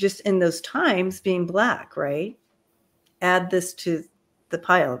just in those times being Black, right? Add this to the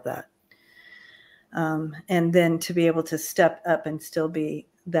pile of that. And then to be able to step up and still be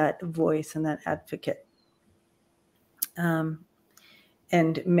that voice and that advocate. And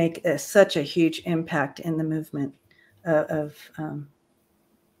make such a huge impact in the movement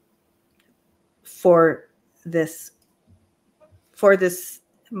for this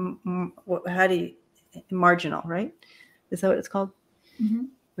how do you, marginal, right? Is that what it's called? Mm-hmm.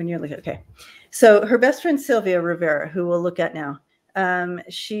 When you're looking, okay. So her best friend Sylvia Rivera, who we'll look at now,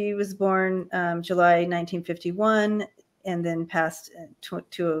 she was born July 1951 and then passed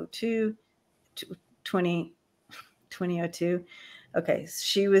 2002. Okay,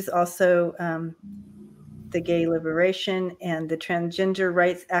 she was also the gay liberation and the transgender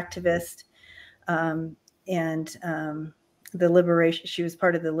rights activist, and the liberation. She was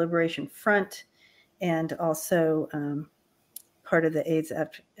part of the Liberation Front, and also part of the AIDS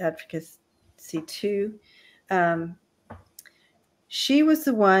advocacy too. She was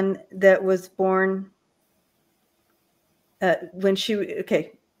the one that was born when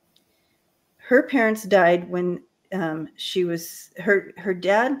her parents died when she was her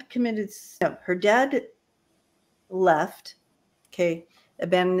dad left, okay,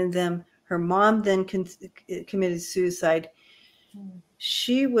 abandoned them. Her mom then committed suicide.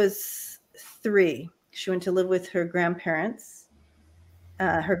 She was 3. She went to live with her grandparents,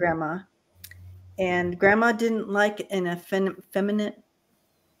 her grandma, and grandma didn't like an effeminate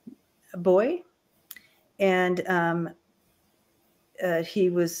boy, and he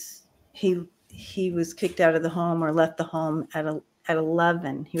was kicked out of the home or left the home at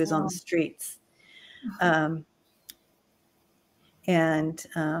 11. He was on the streets. And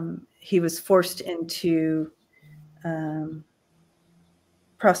he was forced into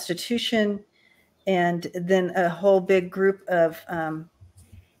prostitution, and then a whole big group of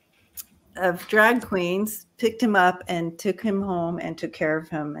drag queens picked him up and took him home and took care of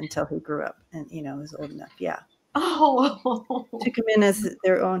him until he grew up and was old enough. Yeah. Oh. Took him in as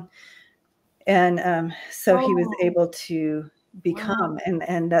their own, and so he was able to become,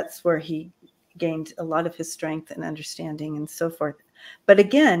 and that's where he gained a lot of his strength and understanding and so forth. But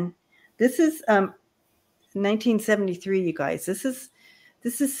again, this is 1973, you guys. This is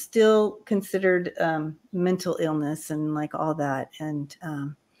still considered mental illness and like all that, and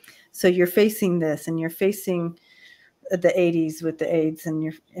so you're facing this, and you're facing the 80s with the AIDS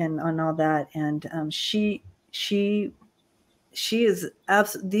and on all that, and she is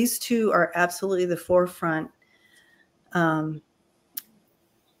these two are absolutely the forefront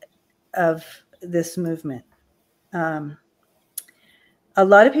of this movement. A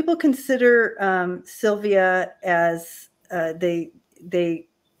lot of people consider Sylvia as they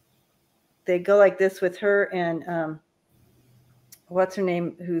go like this with her and what's her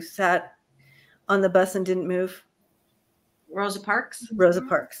name, who sat on the bus and didn't move? Rosa Parks. Rosa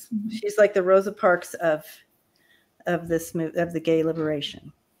Parks. Mm-hmm. She's like the Rosa Parks of this move, of the gay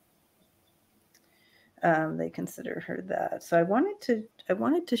liberation. They consider her that. So I wanted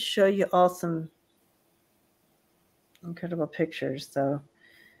to show you all some incredible pictures. So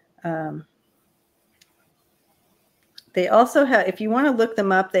they also have, if you want to look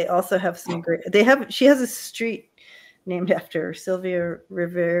them up, they also have some great. She has a street named after her, Sylvia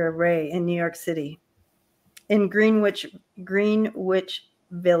Rivera Ray, in New York City, in Greenwich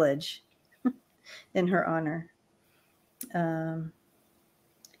Village, in her honor.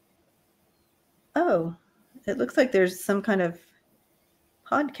 Oh, it looks like there's some kind of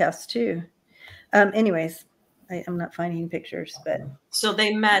podcast too. Anyways, I'm not finding pictures, but. So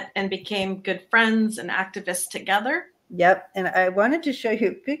they met and became good friends and activists together? Yep. And I wanted to show you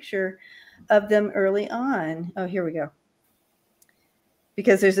a picture of them early on. Oh, here we go.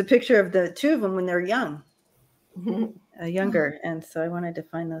 Because there's a picture of the two of them when they're young, younger. And so I wanted to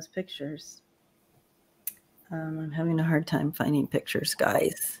find those pictures. I'm having a hard time finding pictures,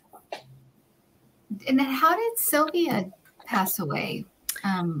 guys. And how did Sylvia pass away?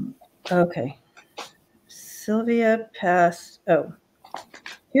 Okay. Sylvia passed. Oh,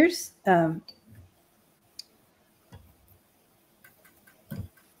 here's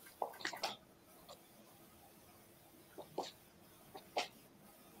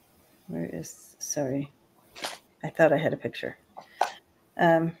where is, sorry. I thought I had a picture.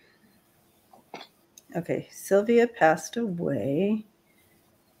 Okay, Sylvia passed away.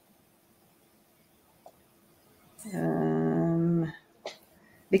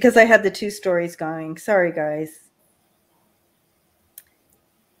 Because I had the 2 stories going. Sorry, guys.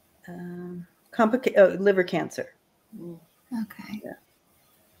 Liver cancer. Okay. Yeah.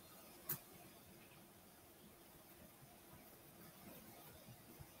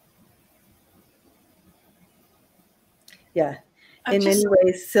 Yeah. In many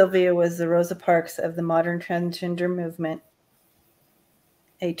ways, Sylvia was the Rosa Parks of the modern transgender movement,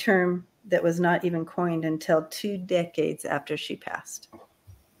 a term that was not even coined until 2 decades after she passed.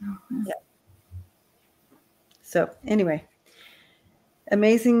 Mm-hmm. Yeah. So anyway,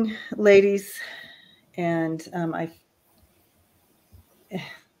 amazing ladies, and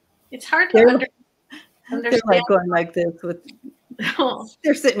it's hard to understand. They're like going like this with.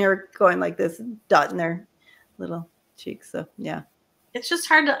 They're sitting here going like this, dotting their little cheeks. So yeah, it's just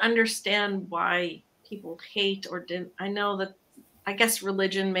hard to understand why people hate or didn't. I know that, I guess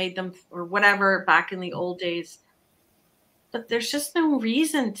religion made them or whatever back in the old days, but there's just no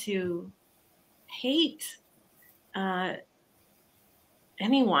reason to hate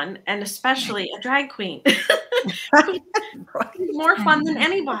anyone, and especially a drag queen. More fun than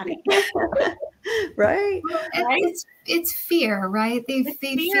anybody. Right? It's fear, right? They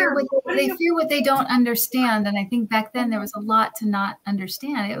fear what they don't understand, and I think back then there was a lot to not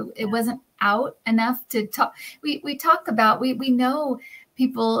understand. It wasn't out enough to talk. We talk about we know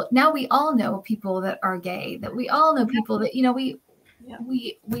people now. We all know people that are gay. That we all know people that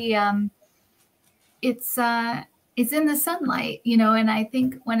it's in the sunlight, and I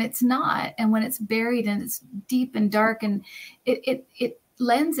think when it's not, and when it's buried and it's deep and dark, and it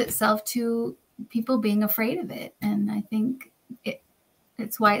lends itself to people being afraid of it. And I think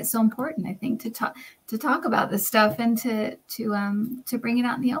it's why it's so important, I think, to talk about this stuff and to bring it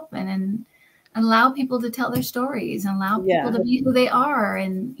out in the open and allow people to tell their stories and allow people to be who they are.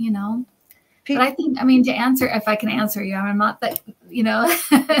 And, but I think, to answer, if I can answer you, I'm not that,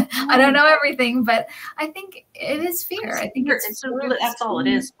 I don't know everything, but I think it is fear. I think that's all it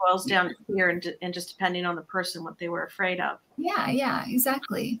is. Boils down to fear and just depending on the person, what they were afraid of. Yeah,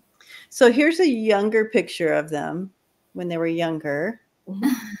 exactly. So here's a younger picture of them when they were younger.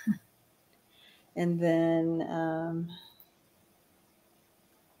 Mm-hmm. And then,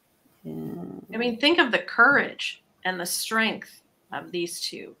 think of the courage and the strength of these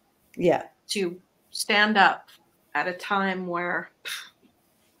two. Yeah. To stand up at a time where.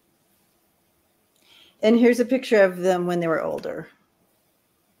 And here's a picture of them when they were older.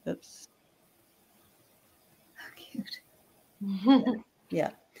 Oops. How cute.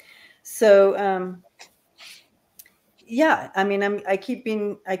 Yeah. So, yeah, I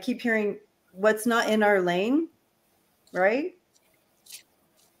keep hearing what's not in our lane, right?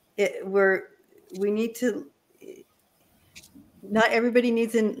 We need to. Not everybody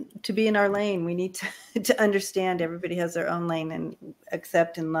needs to be in our lane. We need to understand everybody has their own lane and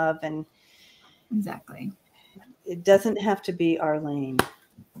accept and love. And exactly, it doesn't have to be our lane.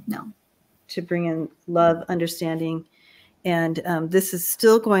 No. To bring in love, understanding. And this is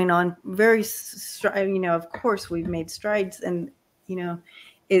still going on very, of course we've made strides, and,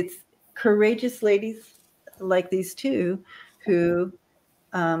 it's courageous ladies like these two who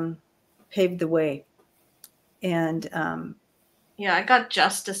paved the way. And I got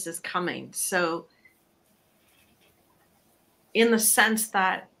justice is coming. So in the sense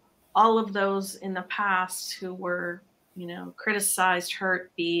that all of those in the past who were, criticized,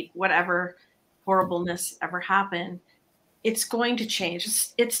 hurt, beat, whatever horribleness ever happened, it's going to change.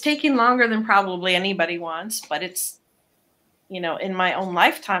 It's taking longer than probably anybody wants, but it's, in my own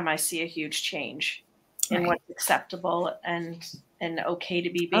lifetime, I see a huge change in what's acceptable and okay to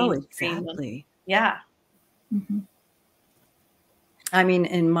be being. Oh, exactly. Yeah. Mm-hmm.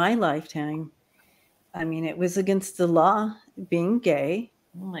 In my lifetime, it was against the law being gay.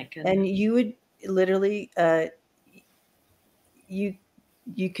 Oh my goodness. And you would literally, you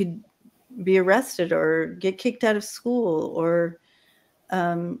could be arrested or get kicked out of school, or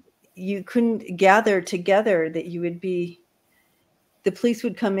you couldn't gather together, that you would be, the police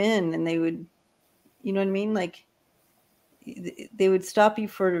would come in and they would, you know what I mean? Like they would stop you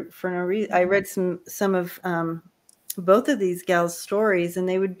for no reason. I read some of both of these gals' stories, and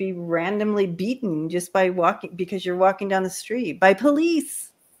they would be randomly beaten just by walking, because you're walking down the street, by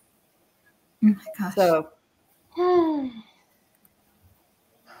police. Oh my gosh. So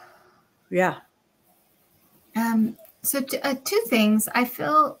yeah. So two things. I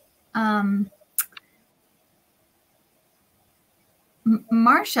feel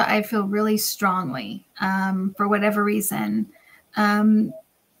Marsha, I feel really strongly for whatever reason.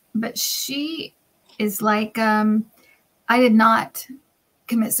 But she is like, I did not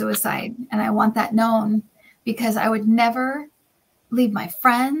commit suicide. And I want that known, because I would never leave my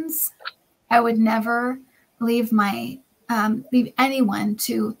friends. I would never leave leave anyone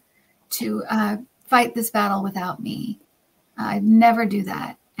to fight this battle without me. I'd never do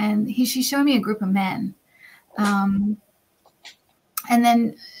that. And she showed me a group of men. And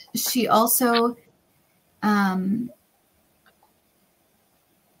then she also,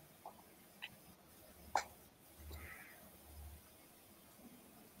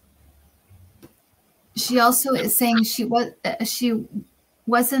 is saying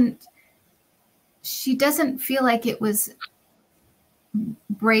she doesn't feel like it was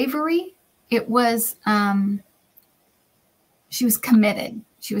bravery. It was, she was committed.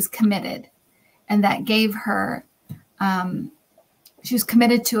 She was committed. And that gave her, she was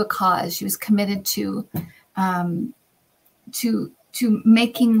committed to a cause. She was committed to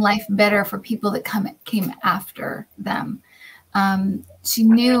making life better for people that came after them. She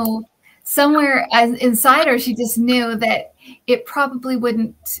knew somewhere inside her, she just knew that it probably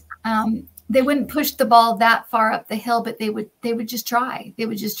wouldn't, they wouldn't push the ball that far up the hill, but they would just try. They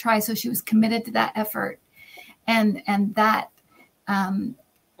would just try. So she was committed to that effort, and that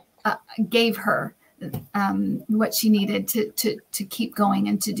gave her what she needed to keep going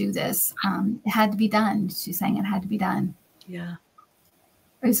and to do this. It had to be done. She's saying it had to be done. Yeah.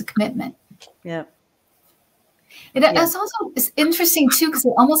 It was a commitment. Yeah. It's also, it's interesting too, because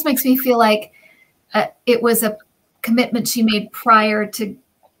it almost makes me feel like it was a commitment she made prior to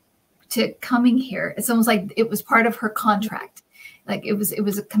coming here. It's almost like it was part of her contract. Like it was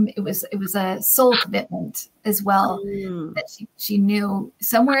a soul commitment as well, that she knew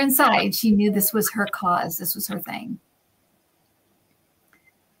somewhere inside, she knew this was her cause. This was her thing.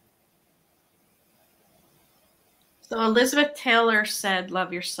 So Elizabeth Taylor said,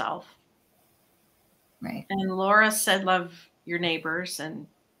 love yourself. Right. And Laura said, love your neighbors and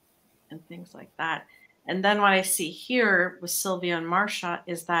things like that. And then what I see here with Sylvia and Marsha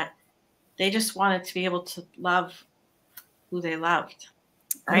is that they just wanted to be able to love who they loved.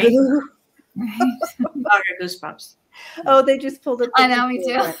 Right? Right. I got goosebumps. Oh, they just pulled it. I know, me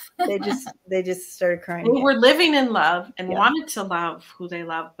too. They just started crying. They were living in love and wanted to love who they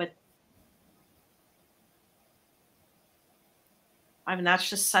love, but I mean, that's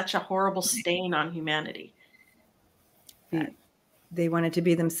just such a horrible stain on humanity. They wanted to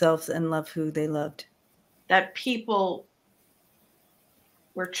be themselves and love who they loved. That people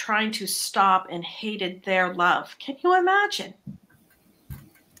were trying to stop and hated their love. Can you imagine?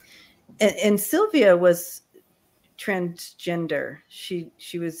 And Sylvia was transgender. She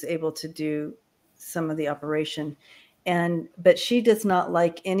was able to do some of the operation, but she does not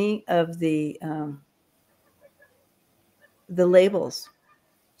like any of the labels.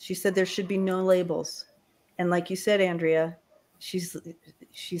 She said there should be no labels. And like you said, Andrea, she's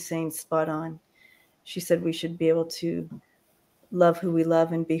saying spot on. She said we should be able to love who we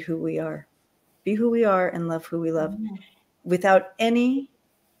love and be who we are. Be who we are and love who we love without any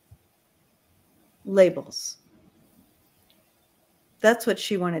labels. That's what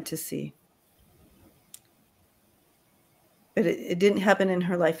she wanted to see. But it didn't happen in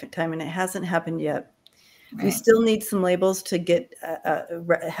her lifetime, and it hasn't happened yet. Right. We still need some labels to get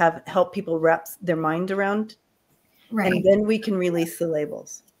help people wrap their mind around, right? And then we can release the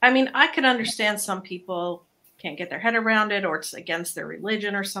labels. I mean, I could understand some people can't get their head around it, or it's against their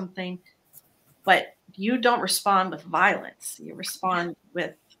religion or something, but you don't respond with violence. You respond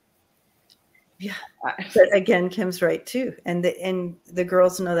with, But again, Kim's right too, and the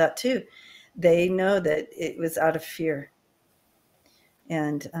girls know that too. They know that it was out of fear.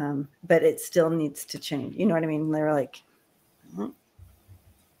 And, but it still needs to change. You know what I mean? They're like, And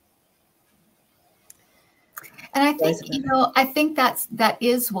I think, I think that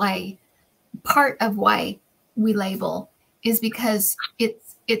is why, part of why we label is because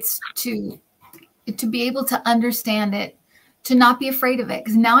it's to be able to understand it, to not be afraid of it.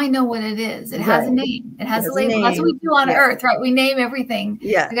 Because now I know what it is. It has a name. It has a label. That's what we do on Earth, right? We name everything.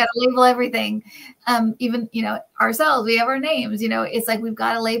 Yeah. We got to label everything. Even, ourselves, we have our names, it's like, we've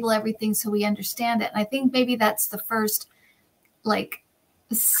got to label everything so we understand it. And I think maybe that's the first,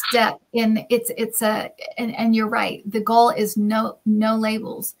 step in and you're right. The goal is no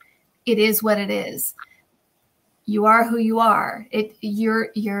labels. It is what it is. You are who you are. You're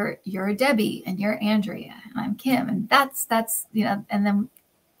a Debbie and you're Andrea and I'm Kim, and that's and then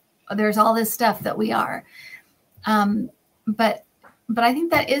there's all this stuff that we are. But But I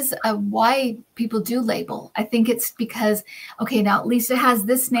think that is why people do label. I think it's because, okay, now at least it has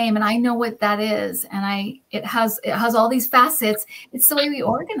this name and I know what that is. And it has all these facets. It's the way we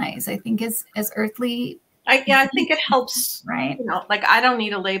organize, I think, as earthly. I think it helps, right? You know, like I don't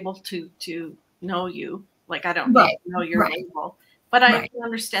need a label to know you. Like I don't need to know your label. But I can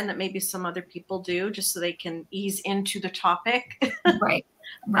understand that maybe some other people do, just so they can ease into the topic. Right.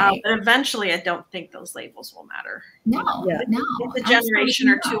 But eventually, I don't think those labels will matter. No, no. It's a generation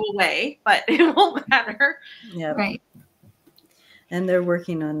or two away, but it won't matter. Yeah. Right. And they're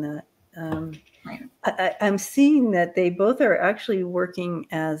working on that. I'm seeing that they both are actually working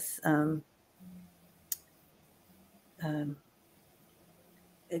as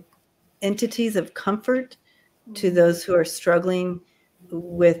entities of comfort to those who are struggling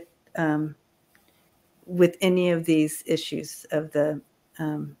with any of these issues of the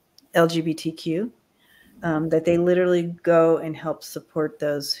LGBTQ, that they literally go and help support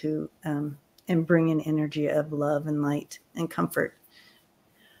those who and bring an energy of love and light and comfort.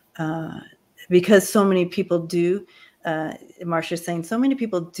 Because so many people do, Marsha's saying, so many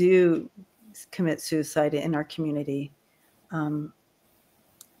people do commit suicide in our community.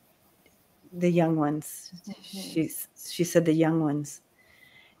 The young ones, she said the young ones.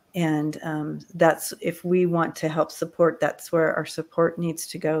 And that's, if we want to help support, that's where our support needs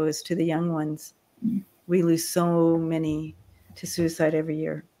to go, is to the young ones. We lose so many to suicide every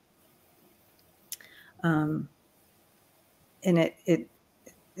year. And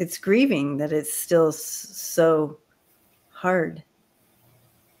it's grieving that it's still so hard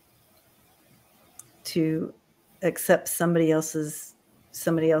to accept somebody else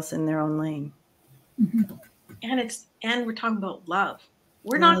in their own lane. And we're talking about love.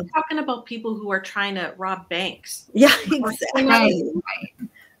 We're not talking about people who are trying to rob banks. Yeah, exactly.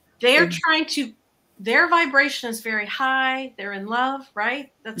 They are trying to, their vibration is very high. They're in love,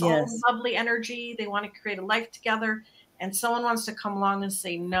 right? That's all lovely energy. They want to create a life together. And someone wants to come along and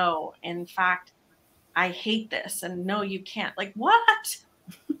say, no, in fact, I hate this. And no, you can't. Like, what?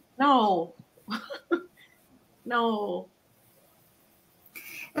 No. No.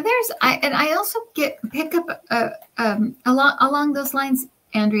 And I also pick up along those lines,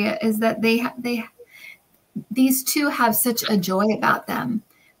 Andrea, is that these two have such a joy about them.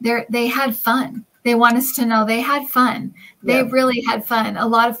 They had fun. They want us to know they had fun. They really had fun, a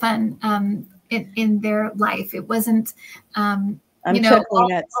lot of fun in their life. It wasn't, I'm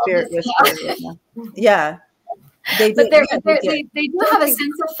chuckling at Spirit Whisperer. Yeah. They do have a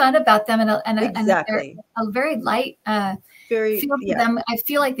sense of fun about them, and a very light feel for them. I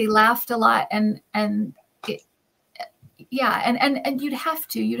feel like they laughed a lot, and you'd have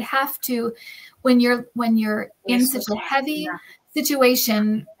to when you're in such a heavy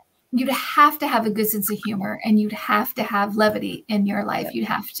situation, you'd have to have a good sense of humor, and you'd have to have levity in your life. You'd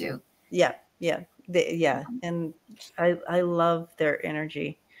have to. And I love their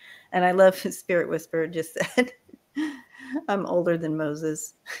energy, and I love Spirit Whisperer just said, I'm older than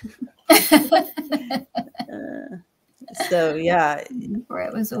Moses. So yeah, before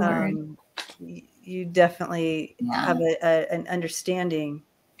it was a word. You definitely have an understanding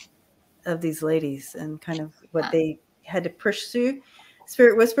of these ladies and kind of what they had to push through.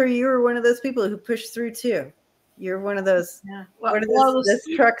 Spirit Whisperer, you were one of those people who pushed through too. You're one of those, those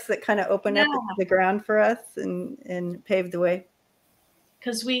trucks that kind of opened up the ground for us and paved the way.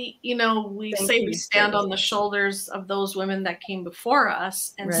 Because we say we stand on the shoulders of those women that came before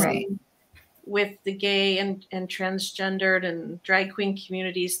us, and so with the gay and transgendered and drag queen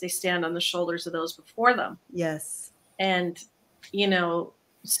communities, they stand on the shoulders of those before them. Yes. And,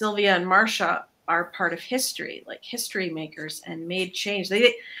 Sylvia and Marsha are part of history, like history makers, and made change.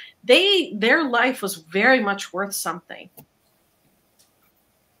 Their life was very much worth something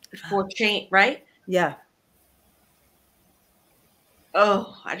for change, right? Yeah.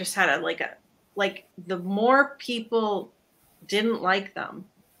 Oh, I just had the more people didn't like them,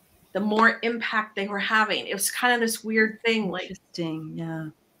 the more impact they were having. It was kind of this weird thing. Interesting, yeah.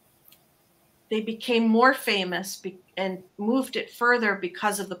 They became more famous and moved it further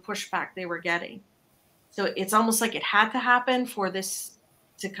because of the pushback they were getting. So it's almost like it had to happen for this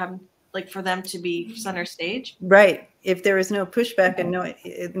to come, like for them to be center stage. Right. If there was no pushback and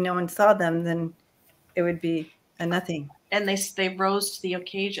no one saw them, then it would be a nothing. And they rose to the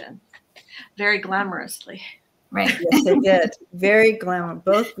occasion very glamorously. Right. Yes, they did. Very glamorous.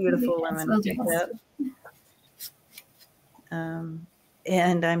 Both beautiful women.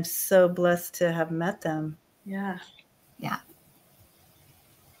 And I'm so blessed to have met them. Yeah. Yeah.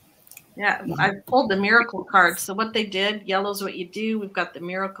 Yeah. I pulled the miracle card. So what they did, yellow's what you do. We've got the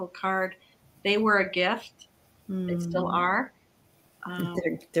miracle card. They were a gift. They still are.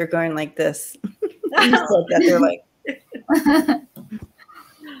 They're going like this. You said that they're like.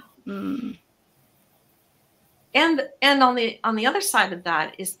 And on the other side of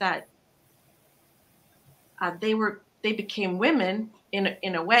that is that they became women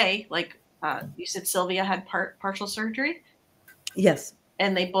in a way, like you said Sylvia had partial surgery. Yes.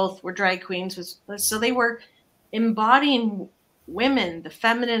 And they both were drag queens. So they were embodying women, the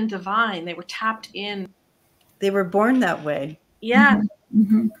feminine divine. They were tapped in. They were born that way. Yeah.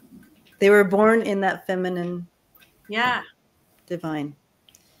 Mm-hmm. They were born in that feminine. Yeah. Divine.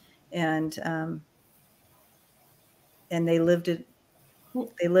 And they lived it.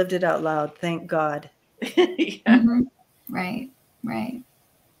 They lived it out loud. Thank God. Yeah. Mm-hmm. Right. Right.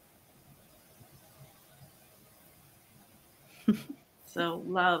 So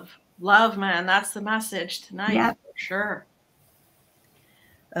love, man. That's the message tonight. Yeah. For sure.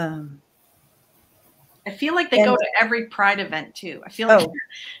 I feel like they go to every Pride event too. I feel like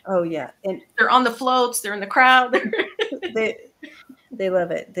yeah, and they're on the floats, they're in the crowd. they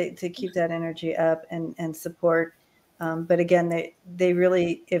love it. To keep that energy up and support. But again, they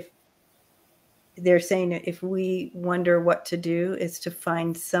really, if they're saying, if we wonder what to do, is to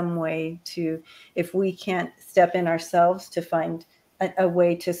find some way to, if we can't step in ourselves, to find a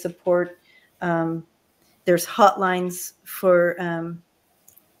way to support. There's hotlines for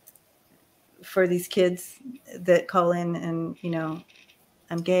these kids that call in and,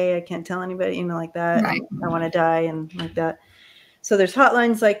 I'm gay, I can't tell anybody, like that. Right. I want to die and like that. So there's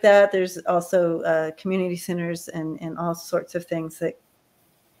hotlines like that. There's also community centers and all sorts of things that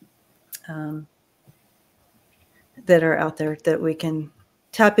are out there that we can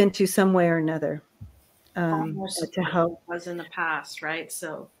tap into some way or another to help. Was in the past, right?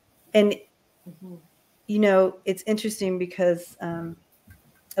 So, and it's interesting because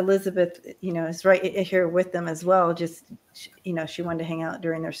Elizabeth, is right here with them as well. Just, she wanted to hang out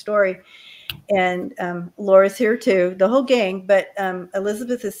during their story. And Laura's here too, the whole gang. But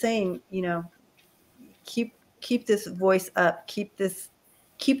Elizabeth is saying, keep this voice up, keep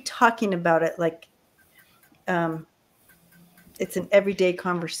talking about it like it's an everyday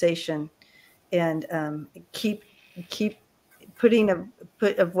conversation, and keep put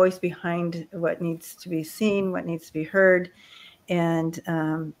a voice behind what needs to be seen, what needs to be heard.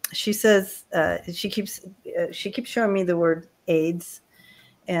 And she says she keeps showing me the word AIDS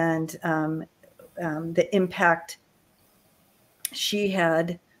and the impact she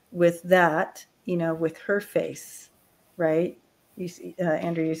had with that, with her face, right?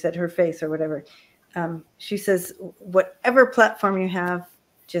 Andrew, you said her face or whatever. She says, whatever platform you have,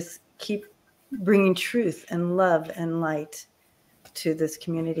 just keep bringing truth and love and light to this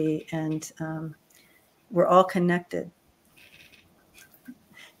community. And we're all connected.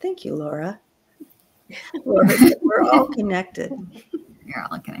 Thank you, Laura. We're all connected. You're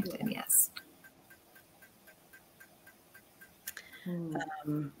all connected, yes.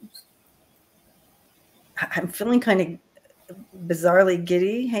 I'm feeling kind of bizarrely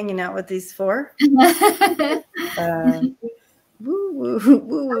giddy hanging out with these four. And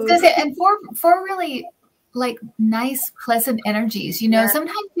four really like nice, pleasant energies.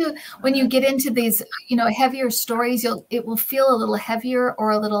 Sometimes when you get into these, heavier stories, it will feel a little heavier or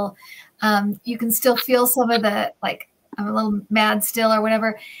a little. You can still feel some of the like I'm a little mad still or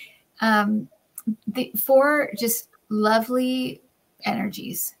whatever. The four just lovely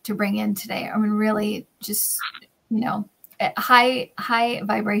energies to bring in today. I mean, really, just high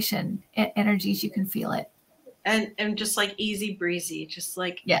vibration energies. You can feel it. And just like easy breezy, just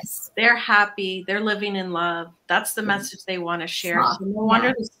like, yes, they're happy, they're living in love. That's the message they want to share. So no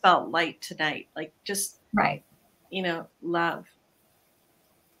wonder this felt light tonight. Like just right, love.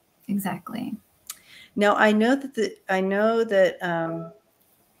 Exactly. Now I know that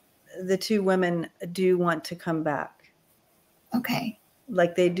the two women do want to come back. Okay.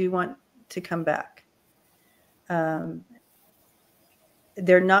 Like they do want to come back. They're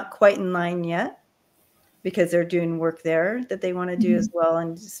not quite in line yet, because they're doing work there that they want to do as well,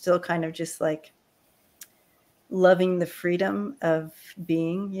 and still kind of just like loving the freedom of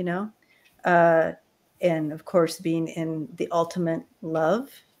being, and of course being in the ultimate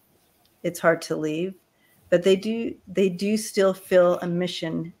love. It's hard to leave, but they do still feel a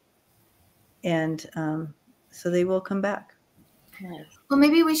mission, and so they will come back. Well,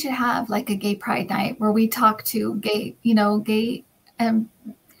 maybe we should have like a gay pride night where we talk to gay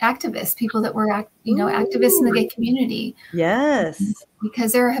activists, people that were, activists in the gay community. Yes.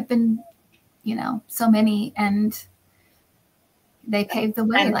 Because there have been, so many, and they paved the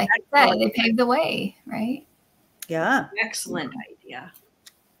way. Like I said, they paved the way, right? Yeah. Excellent idea.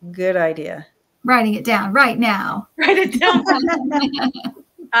 Good idea. writing it down right now. Write it down.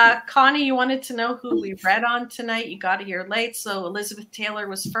 Connie, you wanted to know who we read on tonight. You got here late. So Elizabeth Taylor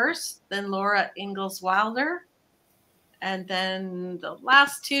was first, then Laura Ingalls Wilder. And then the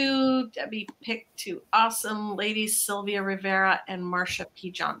last two, Debbie picked two awesome ladies, Sylvia Rivera and Marsha P.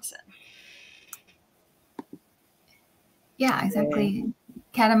 Johnson. Yeah, exactly.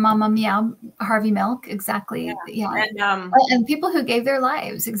 Cat and Mama Meow, Harvey Milk, exactly. Yeah. And people who gave their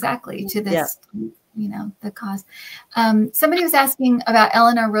lives exactly to this, you know, the cause. Somebody was asking about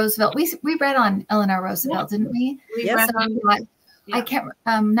Eleanor Roosevelt. We read on Eleanor Roosevelt, didn't we? We read on, I can't,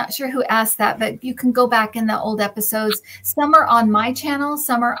 I'm not sure who asked that, but you can go back in the old episodes. Some are on my channel,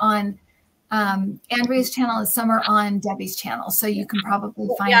 some are on Andrea's channel, and some are on Debbie's channel. So you can probably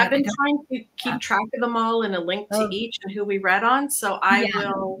find it. I've been trying to keep track of them all and a link to each and who we read on. So I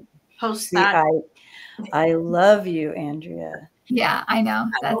will post that. I love you, Andrea. Yeah, I know.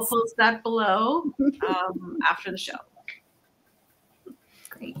 We'll post that below after the show.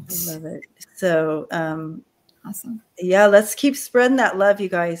 Great. I love it. So awesome. Yeah, let's keep spreading that love, you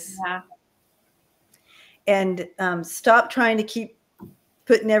guys. Yeah. And stop trying to keep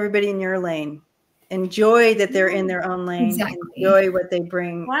putting everybody in your lane. Enjoy that they're in their own lane. Exactly. Enjoy what they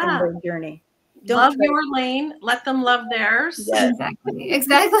bring in their journey. Don't love your lane. Let them love theirs. Yes.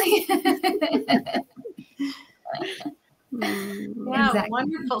 Exactly. Yeah,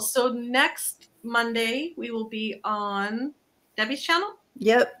 wonderful. So next Monday we will be on Debbie's channel.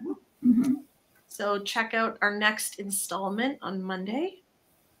 Yep. Mm-hmm. So check out our next installment on Monday.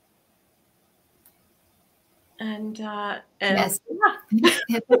 And yes,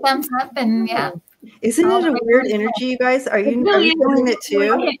 hit the thumbs up and Isn't it a weird energy, you guys? Are you feeling it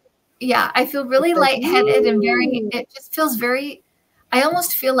too? Yeah, I feel really lightheaded and it just feels very. I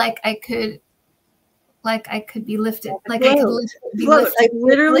almost feel like I could be lifted, like I could be lifted. I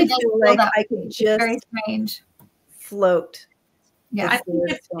literally feel like I could just very strange float. Yeah, I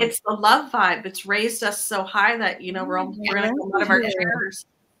think it's the love vibe that's raised us so high that we're almost running out of our chairs.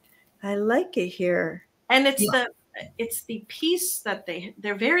 I like it here. And it's the peace that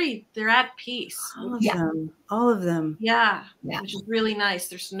they're at peace. All of them. Yeah, which is really nice.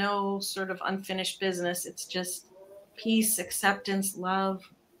 There's no sort of unfinished business. It's just peace, acceptance, love,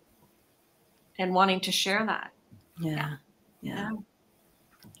 and wanting to share that. Yeah.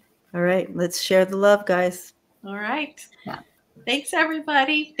 All right, let's share the love, guys. All right. Yeah. Thanks,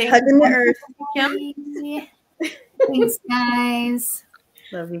 everybody. Hugging the earth. Thanks, guys.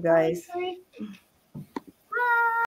 Love you guys. Bye.